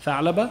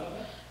 Tha'laba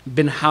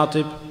bin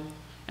Hatib.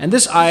 And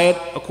this ayat,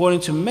 according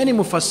to many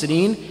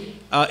Mufassirin,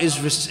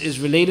 is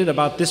related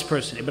about this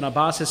person. Ibn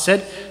Abbas has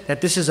said that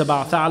this is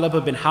about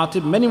Tha'laba bin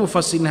Hatib. Many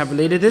Mufassirin have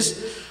related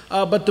this,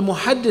 but the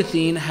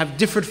Muhaddithin have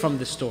differed from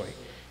this story.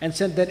 and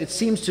said that it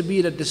seems to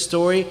be that the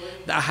story,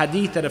 the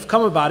ahadith that have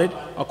come about it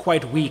are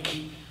quite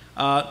weak.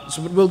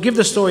 So we'll give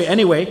the story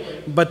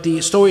anyway, but the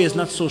story is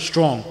not so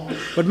strong.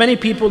 But many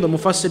people, the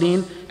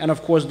mufassirin, and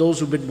of course those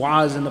who bid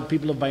wa'az and the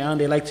people of bayan,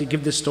 they like to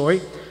give this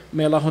story.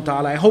 May Allah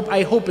Ta'ala,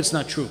 I hope it's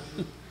not true,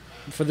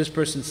 for this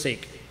person's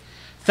sake.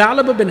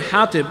 Thalaba bin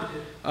Hatib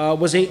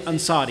was a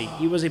Ansari.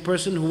 He was a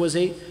person who was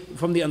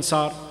from the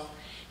Ansar.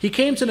 He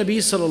came to Nabi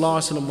Sallallahu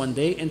Alaihi Wasallam one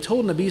day and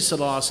told Nabi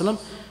Sallallahu Alaihi Wasallam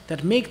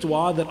that make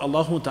dua that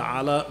Allah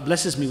Ta'ala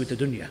blesses me with the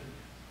dunya.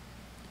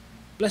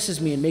 Blesses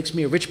me and makes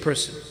me a rich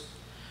person.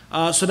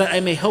 So that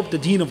I may help the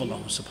deen of Allah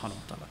Subhanahu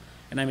Wa Ta'ala.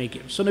 And I may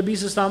give. So Nabi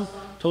Sallallahu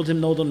told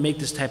him, no, don't make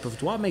this type of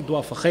dua. Make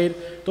dua for khair.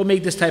 Don't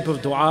make this type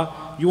of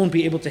dua. You won't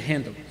be able to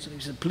handle it. So he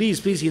said, please,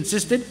 please. He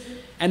insisted.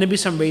 And Nabi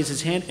Sallallahu raised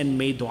his hand and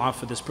made dua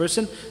for this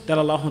person, that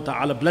Allah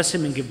Ta'ala bless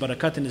him and give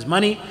barakat in his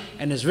money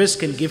and his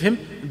rizq and give him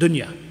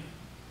dunya.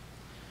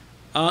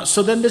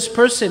 So then this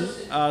person,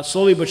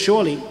 slowly but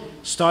surely,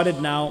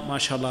 started now,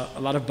 mashallah,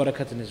 a lot of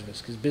barakat in his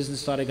rizq. His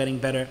business started getting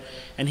better,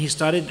 and he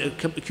started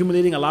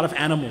accumulating a lot of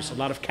animals, a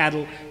lot of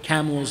cattle,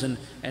 camels,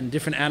 and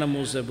different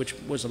animals, which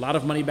was a lot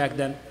of money back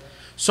then.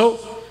 So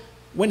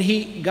when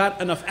he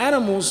got enough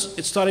animals,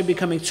 it started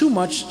becoming too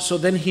much, so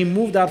then he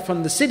moved out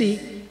from the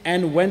city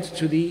and went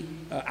to the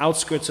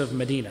outskirts of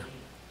Medina,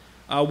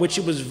 which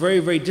it was very,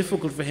 very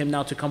difficult for him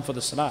now to come for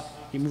the salah.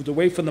 He moved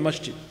away from the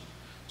masjid.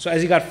 So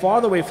as he got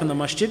farther away from the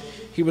masjid,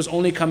 he was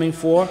only coming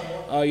for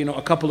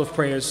a couple of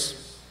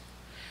prayers.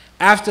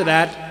 After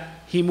that,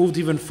 he moved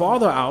even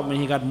farther out. When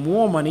he got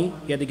more money,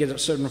 he had to get a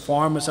certain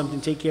farm or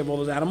something, take care of all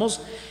those animals,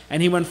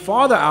 and he went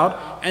farther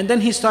out, and then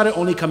he started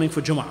only coming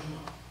for Jummah.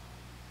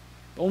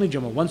 Only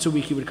Jummah. Once a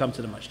week he would come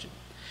to the masjid.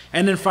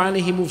 And then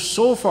finally he moved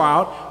so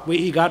far out where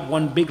he got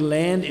one big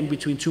land in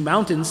between two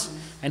mountains,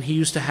 and he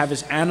used to have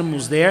his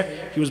animals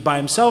there. He was by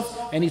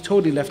himself, and he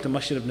totally left the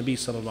masjid of Nabi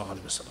Sallallahu Alaihi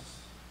Wasallam.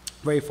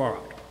 Very far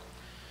out.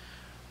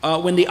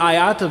 When the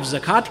ayat of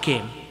zakat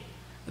came,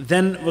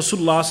 then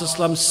Rasulullah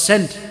ﷺ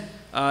sent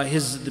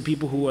the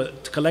people who were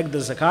to collect the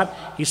zakat.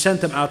 He sent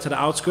them out to the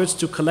outskirts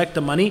to collect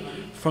the money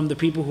from the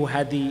people who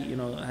had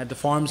the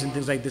farms and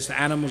things like this, the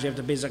animals. You have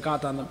to pay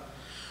zakat on them.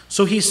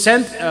 So he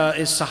sent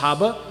his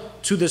sahaba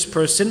to this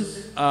person,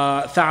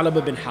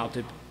 Thalaba bin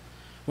Hatib.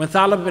 When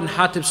Thalaba bin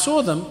Hatib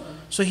saw them,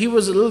 so he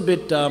was a little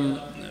bit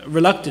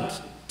reluctant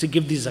to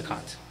give the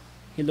zakat.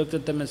 He looked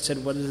at them and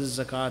said, what is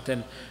this zakat?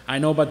 And I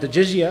know about the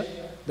jizya,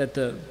 that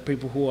the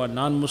people who are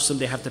non-Muslim,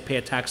 they have to pay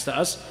a tax to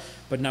us.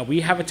 But now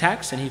we have a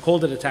tax, and he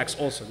called it a tax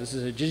also. This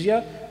is a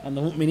jizya on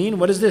the mu'mineen.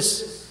 What is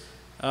this?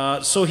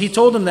 So he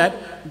told them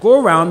that,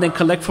 go around and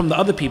collect from the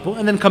other people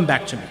and then come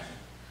back to me.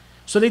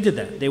 So they did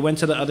that. They went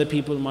to the other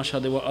people,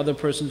 mashallah, there were other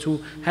persons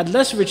who had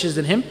less riches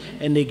than him,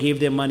 and they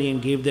gave their money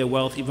and gave their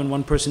wealth. Even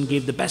one person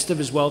gave the best of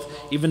his wealth.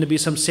 Even Nabi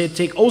some said,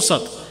 take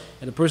awsat.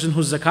 And the person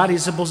who's zakat,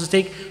 he's supposed to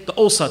take the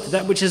awsat,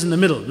 that which is in the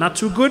middle. Not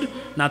too good,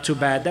 not too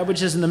bad, that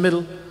which is in the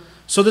middle.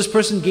 So this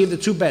person gave the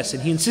two best,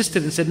 and he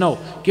insisted and said, no,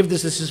 give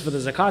this is for the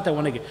zakat, I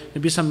want to give.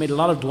 Nabi Sallallahu made a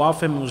lot of dua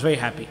for him and was very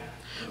happy.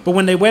 But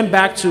when they went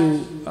back to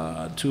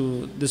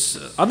this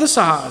other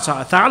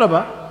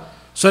Thalaba,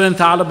 so then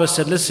Thalaba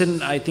said,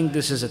 listen, I think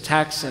this is a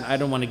tax and I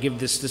don't want to give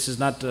this. This is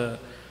not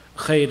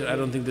khair, I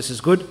don't think this is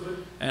good,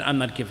 and I'm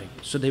not giving.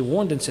 So they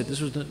warned and said,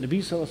 this was the Nabi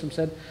Sallallahu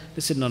said,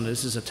 they said, no,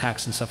 this is a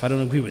tax and stuff, I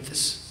don't agree with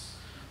this.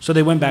 So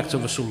they went back to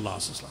Rasulullah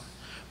Sallallahu.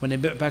 When they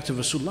went back to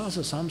Rasulullah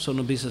Sallallahu, so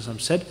Nabi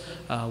Sallallahu said,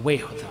 way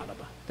Thalaba.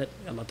 That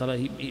Allah Ta'ala,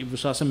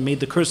 Rasulullah made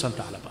the curse on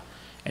Thalaba.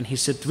 And he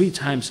said 3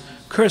 times,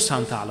 curse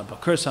on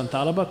Thalaba, curse on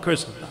Thalaba,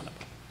 curse on Thalaba.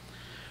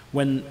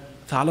 When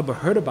Thalaba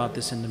heard about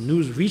this and the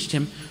news reached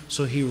him,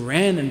 so he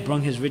ran and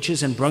brung his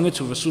riches and brung it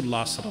to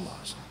Rasulullah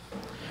Sallallahu.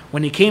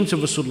 When he came to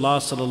Rasulullah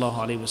Sallallahu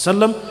Alaihi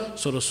Wasallam,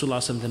 so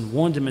Rasulullah then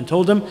warned him and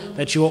told him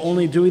that you are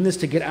only doing this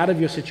to get out of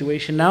your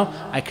situation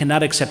now. I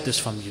cannot accept this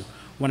from you.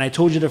 When I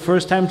told you the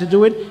first time to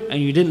do it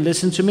and you didn't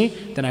listen to me,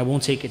 then I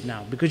won't take it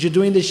now. Because you're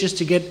doing this just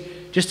to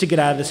get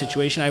out of the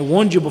situation. I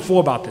warned you before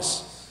about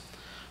this.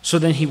 So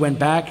then he went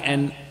back,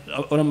 and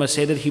ulama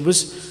say that he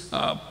was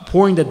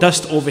pouring the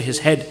dust over his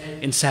head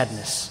in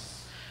sadness.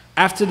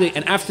 After this,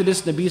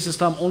 Nabi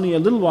Sallallahu only a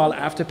little while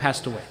after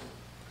passed away.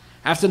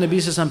 After Nabi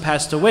Sallallahu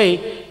passed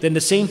away, then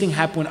the same thing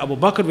happened when Abu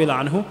Bakr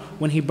anhu,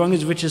 when he brought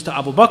his riches to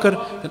Abu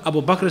Bakr, then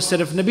Abu Bakr said,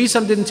 if Nabi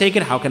Sallallahu didn't take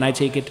it, how can I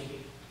take it?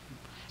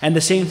 And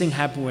the same thing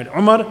happened with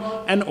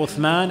Umar and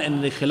Uthman, and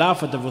in the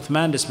Khilafat of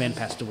Uthman, this man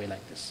passed away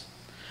like this.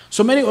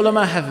 So many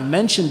ulama have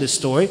mentioned this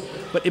story,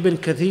 but Ibn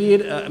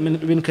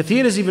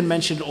Kathir has even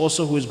mentioned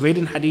also, who is great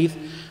in hadith,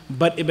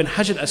 but Ibn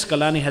Hajar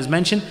Asqalani has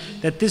mentioned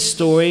that this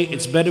story,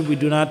 it's better we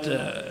do not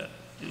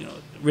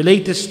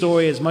relate this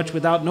story as much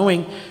without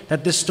knowing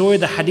that this story,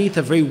 the hadith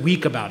are very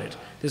weak about it.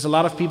 There's a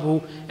lot of people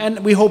who, and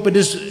we hope it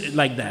is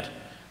like that.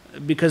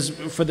 Because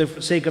for the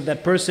sake of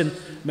that person,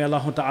 may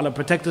Allah Ta'ala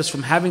protect us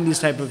from having these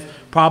type of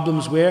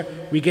problems where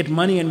we get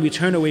money and we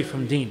turn away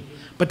from deen.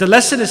 But the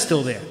lesson is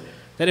still there.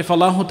 that if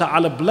Allah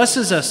Ta'ala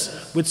blesses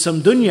us with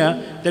some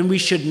dunya, then we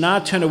should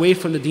not turn away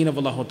from the deen of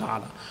Allah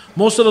Ta'ala.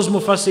 Most of those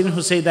mufassirin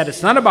who say that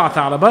it's not about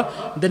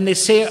Thalaba, then they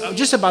say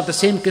just about the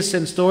same qissa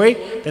and story,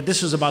 that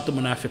this was about the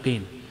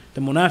munafiqeen.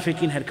 The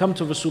munafiqeen had come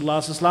to Rasulullah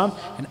sallallahu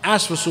and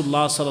asked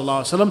Rasulullah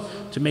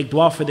sallallahu to make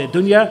dua for their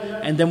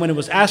dunya, and then when it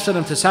was asked for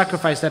them to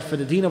sacrifice that for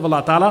the deen of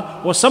Allah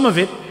Ta'ala, or some of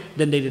it,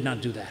 then they did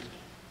not do that.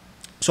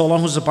 So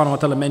Allah subhanahu wa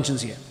ta'ala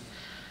mentions here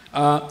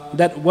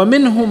that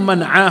وَمِنْهُمْ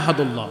مَنْ عَاهَدُ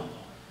اللَّهِ,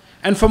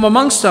 and from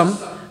amongst them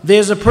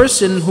there's a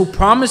person who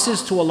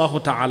promises to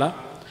Allah Ta'ala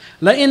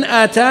لَإِنْ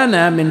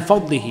آتَانَا مِنْ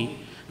فَضْلِهِ,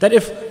 that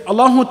if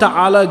Allah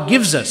Ta'ala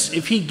gives us,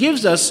 if He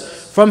gives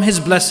us from His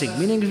blessing,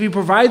 meaning if He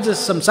provides us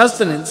some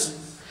sustenance,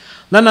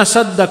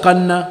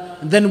 لَنَصَدَّقَنَّ,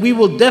 then we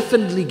will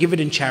definitely give it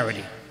in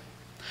charity.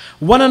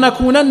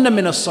 وَلَنَكُونَنَّ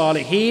مِنَ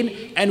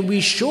الصَّالِحِينَ, and we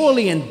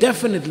surely and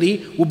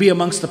definitely will be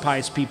amongst the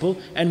pious people,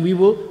 and we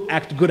will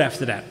act good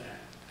after that.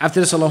 After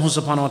this, Allah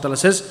subhanahu wa ta'ala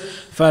says,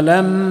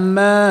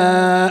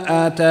 فَلَمَّا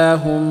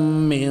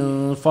آتَاهُم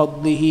مِّن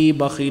فَضْلِهِ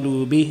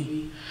بَخِلُوا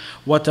بِهِ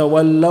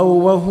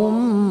وَتَوَلَّوْا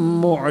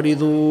وَهُم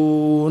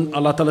مُعْرِضُونَ.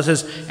 Allah Ta'ala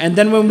says, and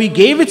then when we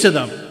gave it to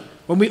them,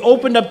 when we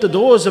opened up the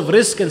doors of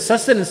rizq and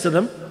sustenance to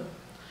them,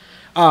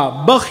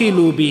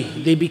 بَخِلُوا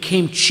بِهِ, they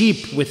became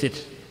cheap with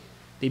it.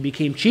 They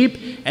became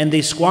cheap and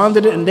they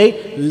squandered it and they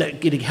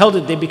held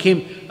it. They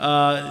became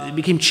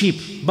cheap.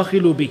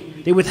 بَخِلُوا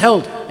بِهِ, they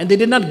withheld and they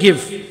did not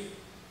give.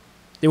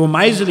 They were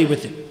miserly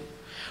with it.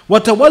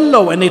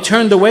 وَتَوَلَّوْا, and they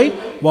turned away.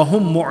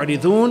 وَهُمْ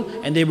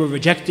مُعْرِضُونَ, and they were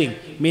rejecting,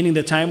 meaning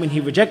the time when he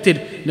rejected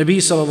Nabi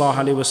sallallahu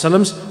alayhi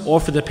wasallam's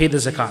offer to pay the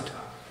zakat.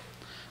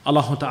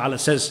 Allah Ta'ala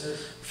says,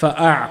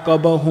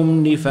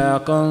 فَأَعْقَبَهُمْ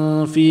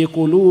نِفَاقًا فِي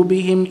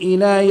قُلُوبِهِمْ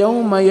إِلَى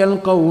يَوْمِ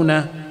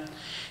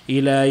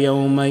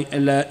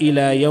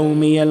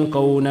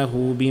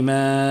يَلْقَوْنَهُ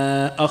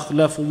بِمَا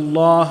أَخْلَفُوا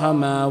اللَّهَ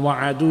مَا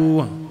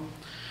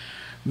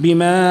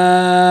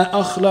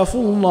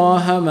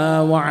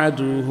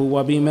وَعَدُوهُ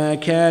وَبِمَا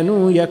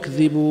كَانُوا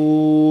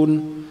يَكْذِبُونَ.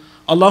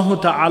 Allah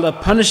Ta'ala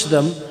punished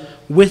them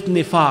with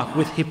nifaq,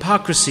 with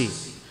hypocrisy.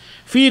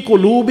 فِي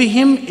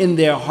قُلُوبِهِمْ, in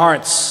their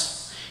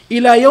hearts.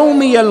 إِلَى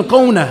يَوْمِ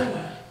يَلْقَوْنَهُ,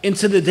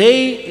 until the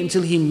day,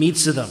 until He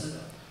meets them.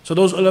 So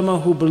those ulama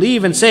who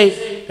believe and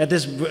say that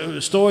this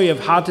story of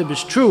Hatib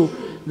is true,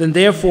 then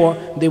therefore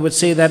they would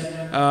say that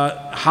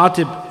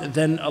Hatib,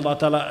 then Allah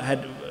Ta'ala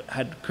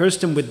had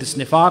cursed him with this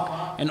nifaq,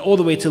 and all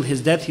the way till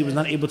his death he was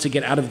not able to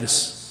get out of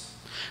this.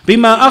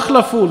 Bima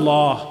akhlafu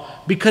Allah,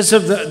 because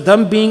of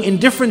them being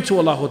indifferent to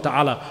Allah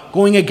Ta'ala,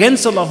 going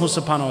against Allah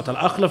subhanahu wa ta'ala.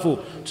 Akhlafu,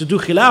 to do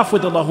khilaf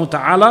with Allah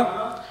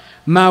Ta'ala,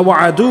 ma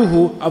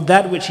wa'aduhu, of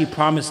that which He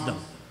promised them.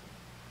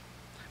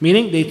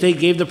 Meaning they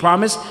gave the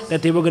promise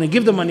that they were going to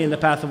give the money in the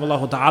path of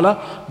Allah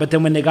Ta'ala, but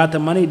then when they got the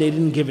money they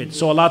didn't give it.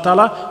 So Allah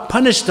Ta'ala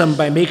punished them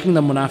by making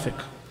them munafiq.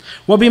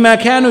 وَبِمَا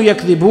كَانُوا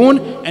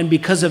يَكْذِبُونَ, and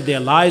because of their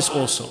lies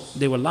also.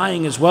 They were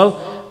lying as well.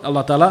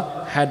 Allah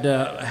Ta'ala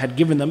had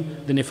given them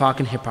the nifaq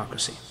and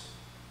hypocrisy.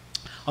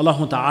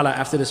 Allah Ta'ala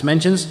after this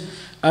mentions,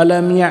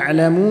 أَلَمْ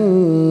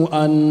يَعْلَمُوا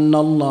أَنَّ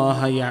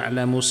اللَّهَ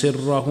يَعْلَمُ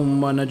سِرَّهُمْ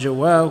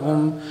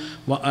وَنَجْوَاهُمْ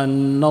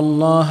وَأَنَّ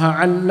اللَّهَ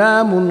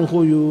عَلَّامُ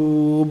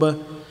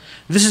الْغُيُوبِ.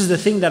 This is the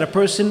thing that a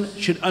person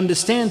should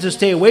understand to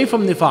stay away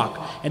from nifaq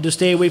and to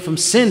stay away from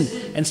sin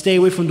and stay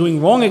away from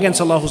doing wrong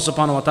against Allah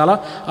subhanahu wa ta'ala.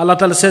 Allah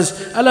Ta'ala says,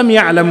 أَلَمْ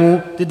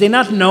يَعْلَمُوا, did they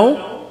not know?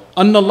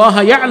 أَنَّ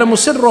اللَّهَ يَعْلَمُ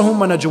سِرَّهُمْ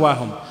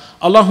وَنَجْوَاهُمْ.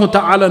 Allah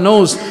Ta'ala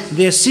knows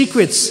their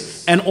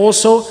secrets and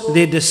also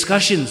their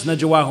discussions,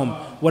 najwahum.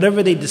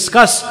 Whatever they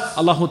discuss,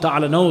 Allah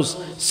Ta'ala knows.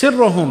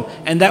 Sirrahum,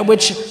 and that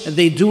which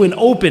they do in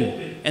open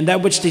and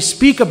that which they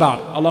speak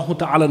about, Allah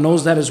Ta'ala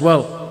knows that as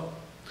well.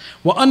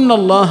 وَأَنَّ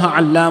اللَّهَ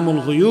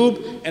عَلَّامُ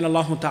الْغُيُوبِ, and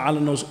Allah Ta'ala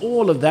knows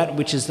all of that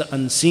which is the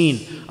unseen.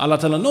 Allah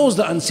Ta'ala knows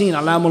the unseen,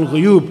 عَلَّامُ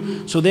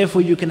الْغُيُوبِ. So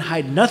therefore you can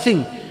hide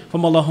nothing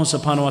from Allah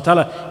Subhanahu wa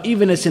Ta'ala,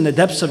 even if it's in the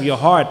depths of your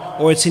heart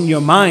or it's in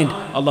your mind,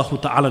 Allah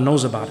Ta'ala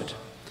knows about it.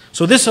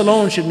 So this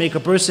alone should make a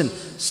person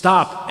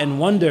stop and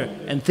wonder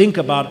and think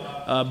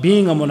about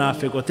being a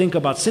munafiq, or think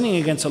about sinning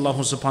against Allah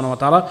Subhanahu wa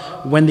Ta'ala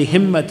when the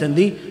himmat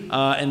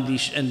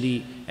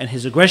and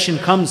his aggression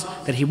comes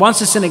that he wants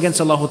to sin against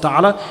Allah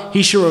Ta'ala.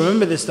 He should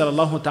remember this, that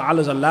Allah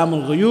Ta'ala is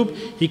Allamul Ghuyub,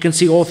 He can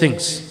see all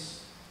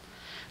things.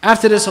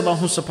 After this, Allah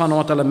Subhanahu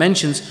wa Ta'ala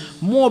mentions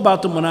more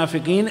about the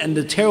munafiqeen and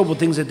the terrible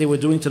things that they were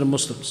doing to the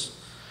Muslims.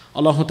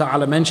 Allah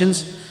Ta'ala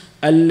mentions,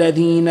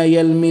 الَّذِينَ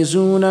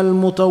يَلْمِزُونَ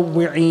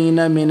الْمُطَوِّعِينَ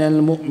مِنَ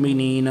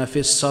الْمُؤْمِنِينَ فِي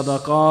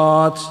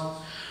الصَّدَقَاتِ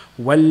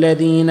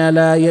وَالَّذِينَ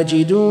لَا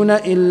يَجِدُونَ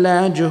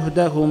إِلَّا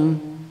جُهْدَهُمْ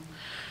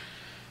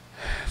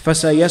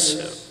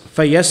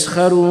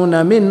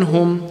فَيَسْخَرُونَ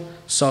مِنْهُمْ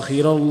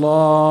سَخِرَ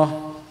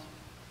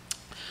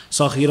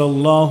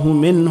اللَّهُ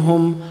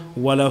مِنْهُمْ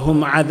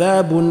وَلَهُمْ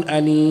عَذَابٌ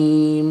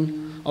أَلِيمٌ.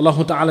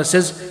 Allah Ta'ala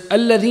says,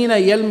 الَّذِينَ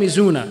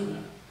يَلْمِزُونَ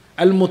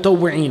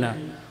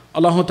الْمُطَوِّعِينَ.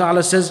 Allah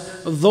Ta'ala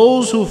says,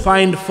 those who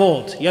find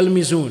fault,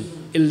 yalmizun,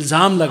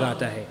 ilzam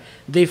lagata hai,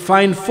 they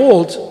find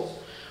fault,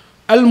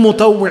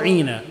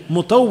 al-mutawwi'ina.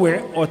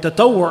 Mutawwi' or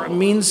tatawwu'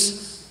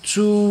 means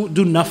to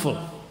do nafl.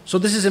 So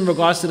this is in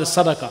regards to the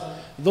sadaqah.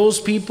 those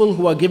people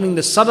who are giving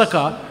the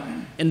sadaqah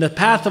in the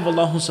path of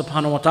Allah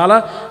subhanahu wa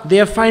ta'ala,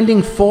 they are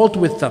finding fault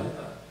with them.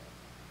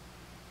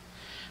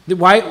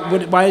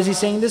 Why is he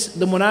saying this?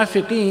 The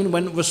munafiqeen,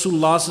 when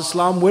Rasulullah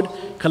ﷺ would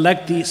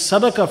collect the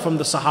sadaqah from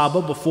the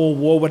Sahaba before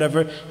war,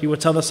 whatever, he would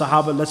tell the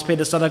Sahaba, let's pay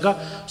the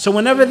sadaqah. So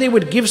whenever they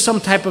would give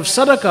some type of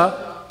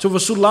sadaqah to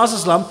Rasulullah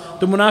ﷺ,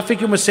 the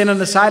munafiqeen would stand on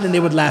the side and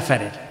they would laugh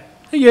at it.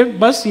 Yeah,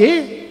 bas,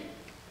 yeah.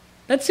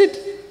 That's it.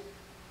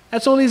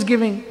 That's all he's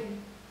giving.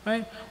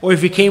 Right? Or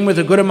if he came with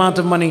a good amount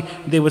of money,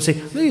 they would say,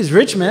 he's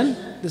rich, man.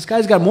 This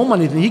guy's got more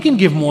money than he can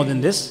give more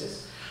than this.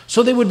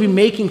 So they would be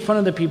making fun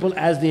of the people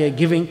as they are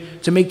giving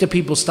to make the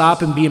people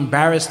stop and be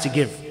embarrassed to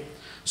give.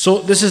 So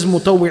this is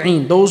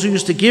mutawwi'een, those who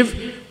used to give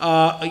the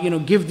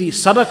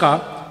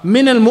sadaqah,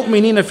 min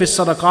al-mu'minina fi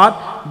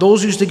sadaqat,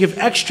 those who used to give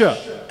extra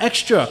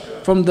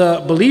from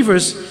the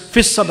believers fi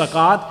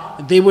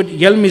sadaqat, they would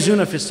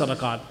yalmizuna fi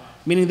sadaqat,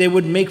 meaning they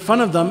would make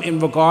fun of them in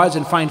regards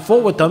and find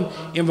fault with them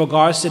in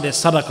regards to their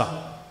sadaqah.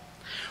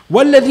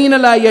 وَالَّذِينَ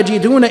لَا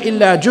يَجِدُونَ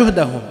إِلَّا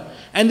جُهْدَهُم,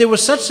 and there were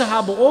such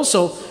Sahaba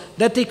also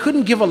that they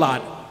couldn't give a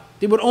lot.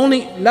 They would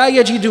only, la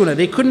yajiduna,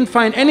 they couldn't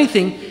find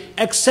anything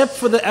except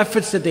for the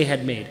efforts that they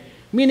had made.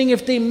 Meaning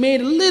if they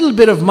made a little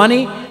bit of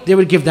money, they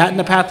would give that in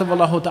the path of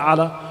Allah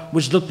Ta'ala,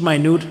 which looked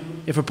minute.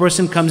 If a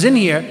person comes in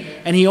here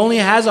and he only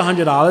has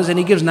 $100 and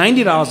he gives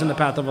 $90 in the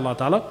path of Allah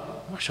Ta'ala,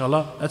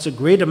 mashallah, that's a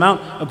great amount,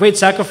 a great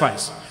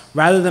sacrifice.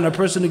 Rather than a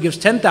person who gives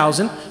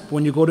 10,000,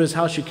 when you go to his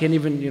house, you can't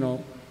even,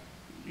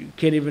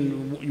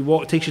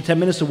 it takes you 10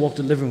 minutes to walk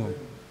to the living room.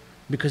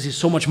 Because he's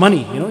so much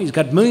money, he's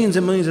got millions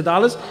and millions of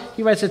dollars.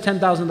 He writes a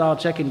 $10,000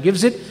 check and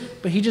gives it,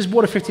 but he just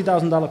bought a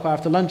 $50,000 car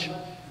after lunch.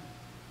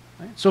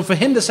 Right? So for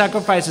him, the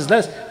sacrifice is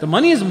less. The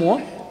money is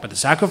more, but the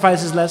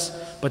sacrifice is less.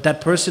 But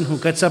that person who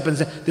gets up and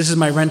says, this is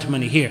my rent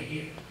money here,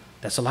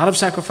 that's a lot of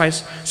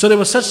sacrifice. So there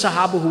were such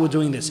Sahaba who were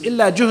doing this.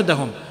 Illa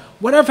juhdahum.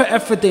 Whatever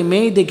effort they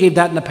made, they gave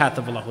that in the path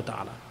of Allah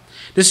Ta'ala.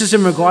 This is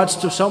in regards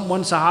to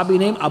one Sahabi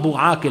named Abu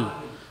Aqil.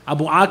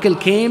 Abu Aqil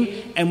came,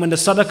 and when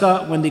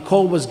the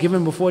call was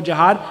given before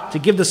jihad to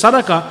give the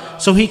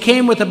sadaqah, so he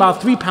came with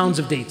about 3 pounds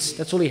of dates.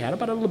 That's all he had,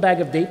 about a little bag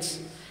of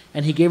dates.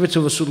 And he gave it to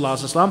Rasulullah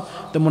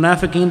ﷺ. The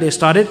munafiqeen, they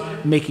started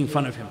making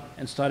fun of him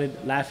and started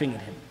laughing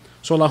at him.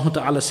 So Allah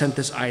Ta'ala sent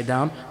this ayah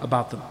down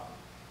about them.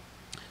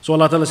 So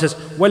Allah Ta'ala says,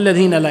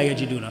 وَالَّذِينَ لَا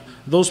يَجِدُونَ,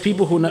 those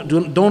people who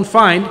don't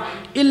find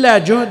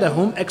إِلَّا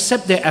جُهْدَهُم,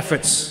 except their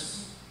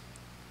efforts.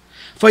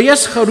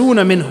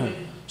 فَيَسْخَرُونَ مِنْهُمْ,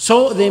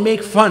 so they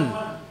make fun.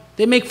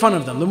 They make fun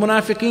of them. The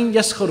munafiqeen,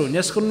 yaskharun.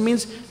 Yaskharun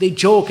means they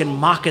joke and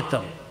mock at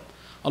them.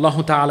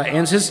 Allah Ta'ala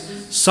answers,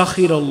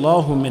 Sakhir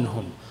Allahu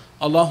minhum.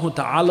 Allah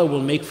Ta'ala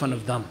will make fun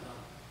of them.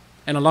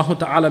 And Allah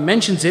Ta'ala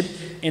mentions it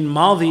in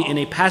Madi, in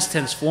a past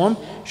tense form,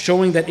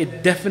 showing that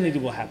it definitely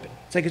will happen.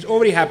 It's like it's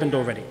already happened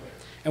already.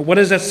 And what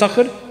is that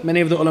sakhir?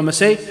 Many of the ulama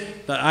say,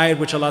 the ayat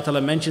which Allah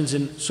Ta'ala mentions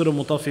in Surah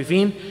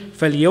Mutaffifin,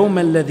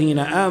 فَالْيَوْمَ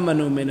الَّذِينَ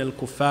آمَنُوا مِنَ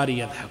الْكُفَّارِ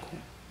يَضْحَكُونَ.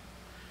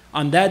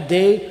 On that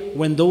day,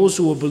 when those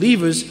who were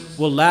believers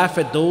will laugh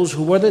at those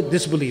who were the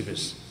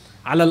disbelievers.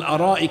 عَلَى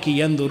الْأَرَائِكِ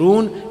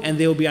يَنْظُرُونَ, and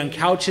they will be on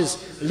couches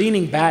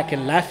leaning back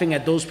and laughing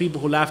at those people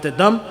who laughed at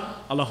them.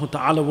 Allah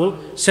Ta'ala will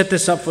set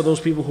this up for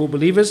those people who are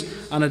believers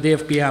on the day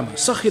of Qiyamah.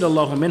 سَخِرَ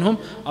اللَّهُ مِنْهُمْ,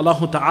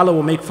 Allah Ta'ala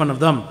will make fun of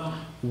them.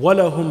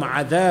 وَلَهُمْ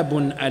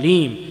عَذَابٌ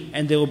أَلِيمٌ,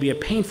 and there will be a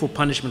painful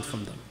punishment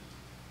from them.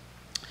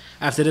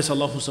 After this,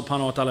 Allah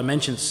Subhanahu wa Ta'ala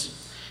mentions,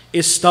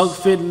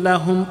 إِسْتَغْفِرْ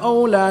لَهُمْ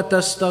أَوْ لَا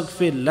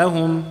تَسْتَغْفِرْ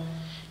لَهُمْ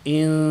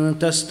إن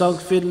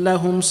تستغفر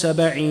لهم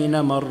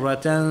 70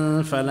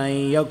 مرة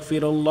فلن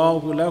يغفر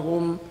الله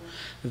لهم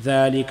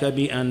ذلك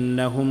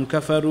بأنهم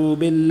كفروا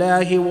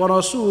بالله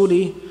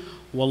ورسوله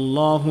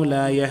والله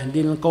لا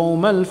يهدي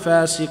القوم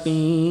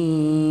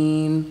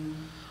الفاسقين.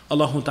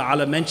 Allah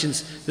Ta'ala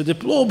mentions the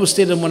deplorable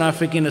state of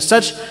munafiqeen is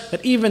such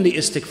that even the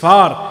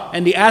istighfar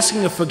and the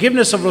asking of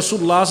forgiveness of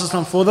Rasulullah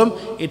for them,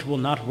 it will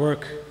not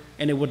work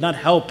and it would not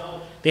help.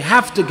 They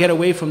have to get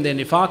away from their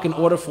nifaq in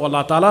order for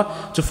Allah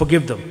Ta'ala to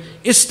forgive them.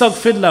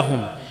 Istaghfir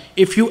lahum.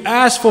 If you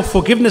ask for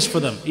forgiveness for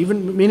them,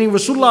 even meaning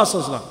Rasulullah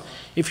sallallahu,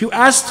 if you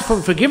ask for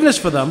forgiveness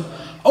for them,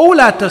 أو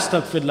لا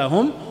تستغفر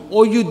لهم,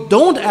 or you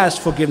don't ask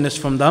forgiveness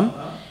from them,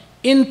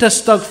 إن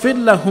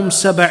تستغفر لهم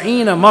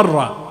 70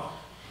 مرة,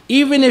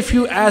 even if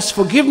you ask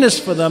forgiveness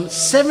for them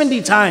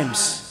 70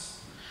 times,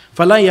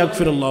 فلا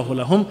يغفر الله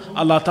لهم,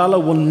 Allah Ta'ala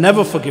will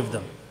never forgive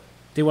them.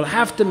 They will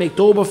have to make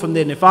tawbah from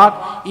their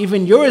nifaq,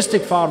 even your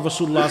istighfar of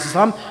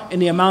Rasulullah in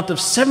the amount of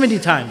 70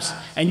 times.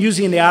 And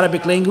using in the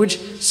Arabic language,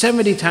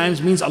 70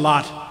 times means a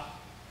lot.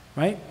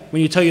 Right?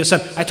 When you tell your son,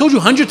 I told you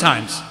 100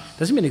 times.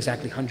 Doesn't mean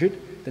exactly 100,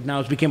 that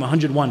now it became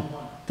 101.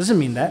 Doesn't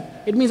mean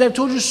that. It means I've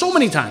told you so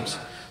many times.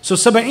 So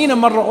sab'ina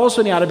marra also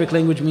in the Arabic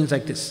language means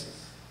like this.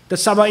 The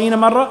sab'ina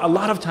marra, a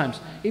lot of times.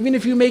 Even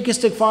if you make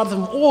istighfar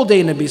from all day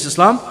in Nabi's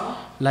Islam,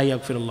 la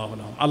yaghfir Allahu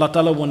lahum. Allah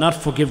Ta'ala will not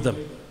forgive them.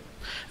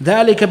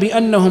 ذَلِكَ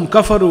بِأَنَّهُمْ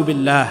كَفَرُوا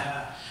بِاللَّهِ.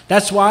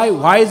 That's why.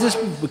 Why is this?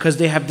 Because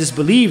they have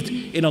disbelieved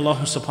in Allah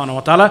subhanahu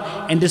wa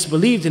ta'ala and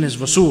disbelieved in His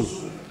Rasul.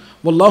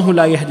 وَاللَّهُ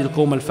لَا يَهْدِي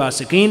الْقَوْمَ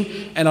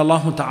الْفَاسِقِينَ. And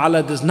Allah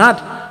Ta'ala does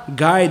not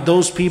guide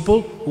those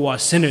people who are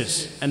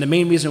sinners. And the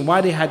main reason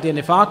why they had their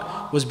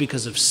nifaq was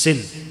because of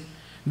sin.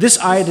 This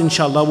ayat,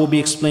 inshallah, will be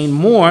explained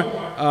more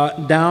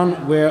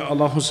down where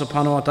Allah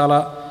subhanahu wa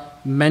ta'ala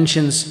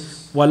mentions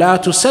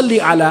وَلَا تُسَلِّ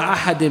عَلَىٰ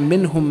أَحَدٍ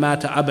مِّنْهُمْ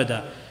مَاتَ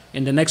أَبَدًا.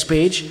 In the next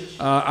page,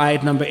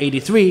 ayat number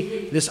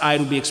 83, this ayat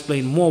will be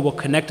explained more. We'll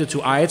connect the two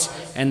ayats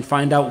and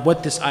find out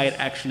what this ayat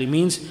actually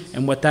means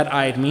and what that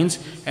ayat means.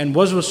 And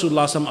was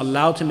Rasulullah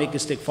allowed to make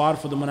istighfar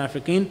for the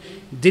munafiqeen?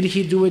 Did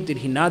he do it? Did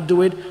he not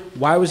do it?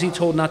 Why was he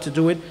told not to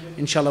do it?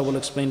 Inshallah, we'll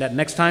explain that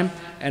next time.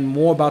 And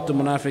more about the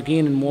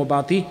munafiqeen and more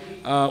about the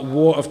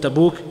war of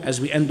Tabuk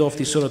as we end off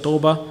the Surah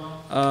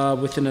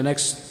Tawbah within the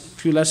next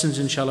few lessons,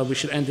 inshallah. We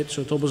should end it.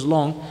 Surah Tawbah is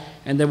long,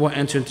 and then we'll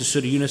enter into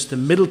Surah Yunus, the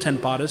middle 10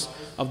 parts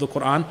of the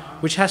Quran,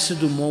 which has to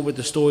do more with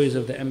the stories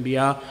of the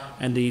Anbiya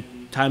and the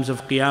times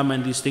of Qiyamah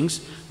and these things,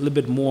 a little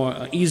bit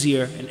more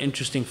easier and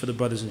interesting for the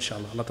brothers,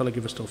 inshallah. Allah Ta'ala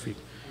give us tawfiq.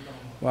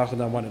 Wa akhir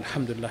da'wana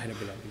alhamdulillahi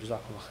rabbil alamin.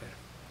 Jazakallah khair.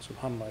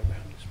 Subhanallah wa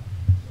bihamdihi.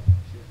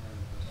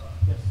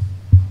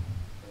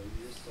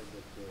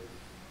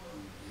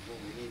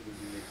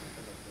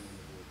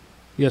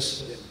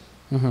 Yes.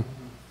 Mm-hmm.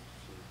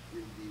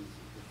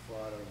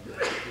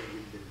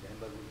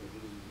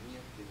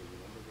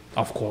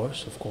 Of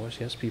course,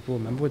 yes. People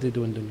remember what they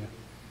do in dunya.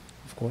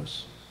 Of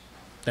course.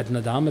 That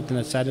nadamat and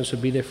that sadness will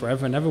be there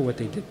forever and ever what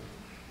they did.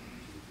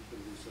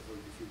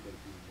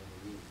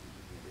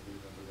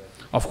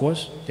 Of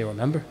course, they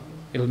remember.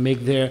 It'll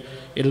make their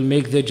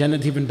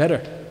Jannat even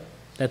better.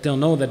 That they'll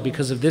know that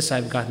because of this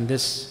I've gotten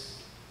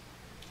this.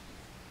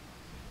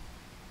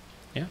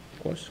 Yeah,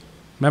 of course.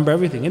 Remember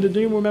everything. In the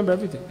dunya, remember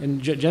everything.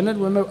 In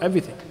Jannat, remember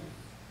everything.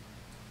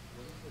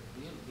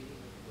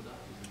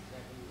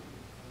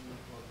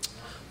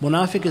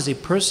 Munafiq is a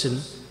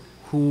person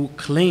who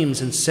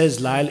claims and says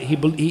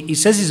he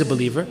says he's a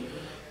believer,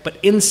 but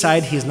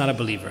inside he's not a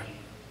believer.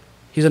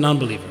 He's an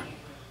unbeliever.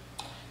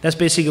 That's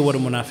basically what a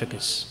munafiq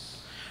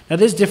is. Now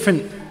there's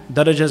different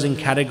darajas and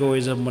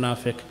categories of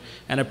munafiq,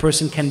 and a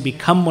person can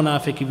become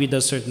munafiq if he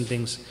does certain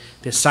things.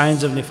 There's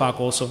signs of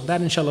nifaq also.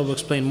 That inshallah will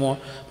explain more.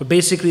 But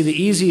basically the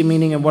easy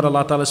meaning and what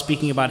Allah Ta'ala is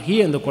speaking about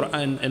here in the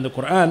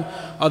Quran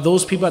are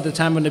those people at the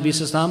time of Nabi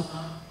Sallallahu Alaihi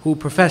Wasallam who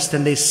professed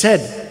and they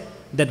said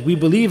that we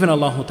believe in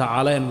Allah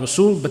Ta'ala and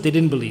Rasul, but they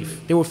didn't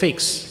believe. They were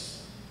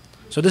fakes.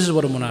 So this is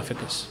what a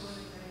munafiq is.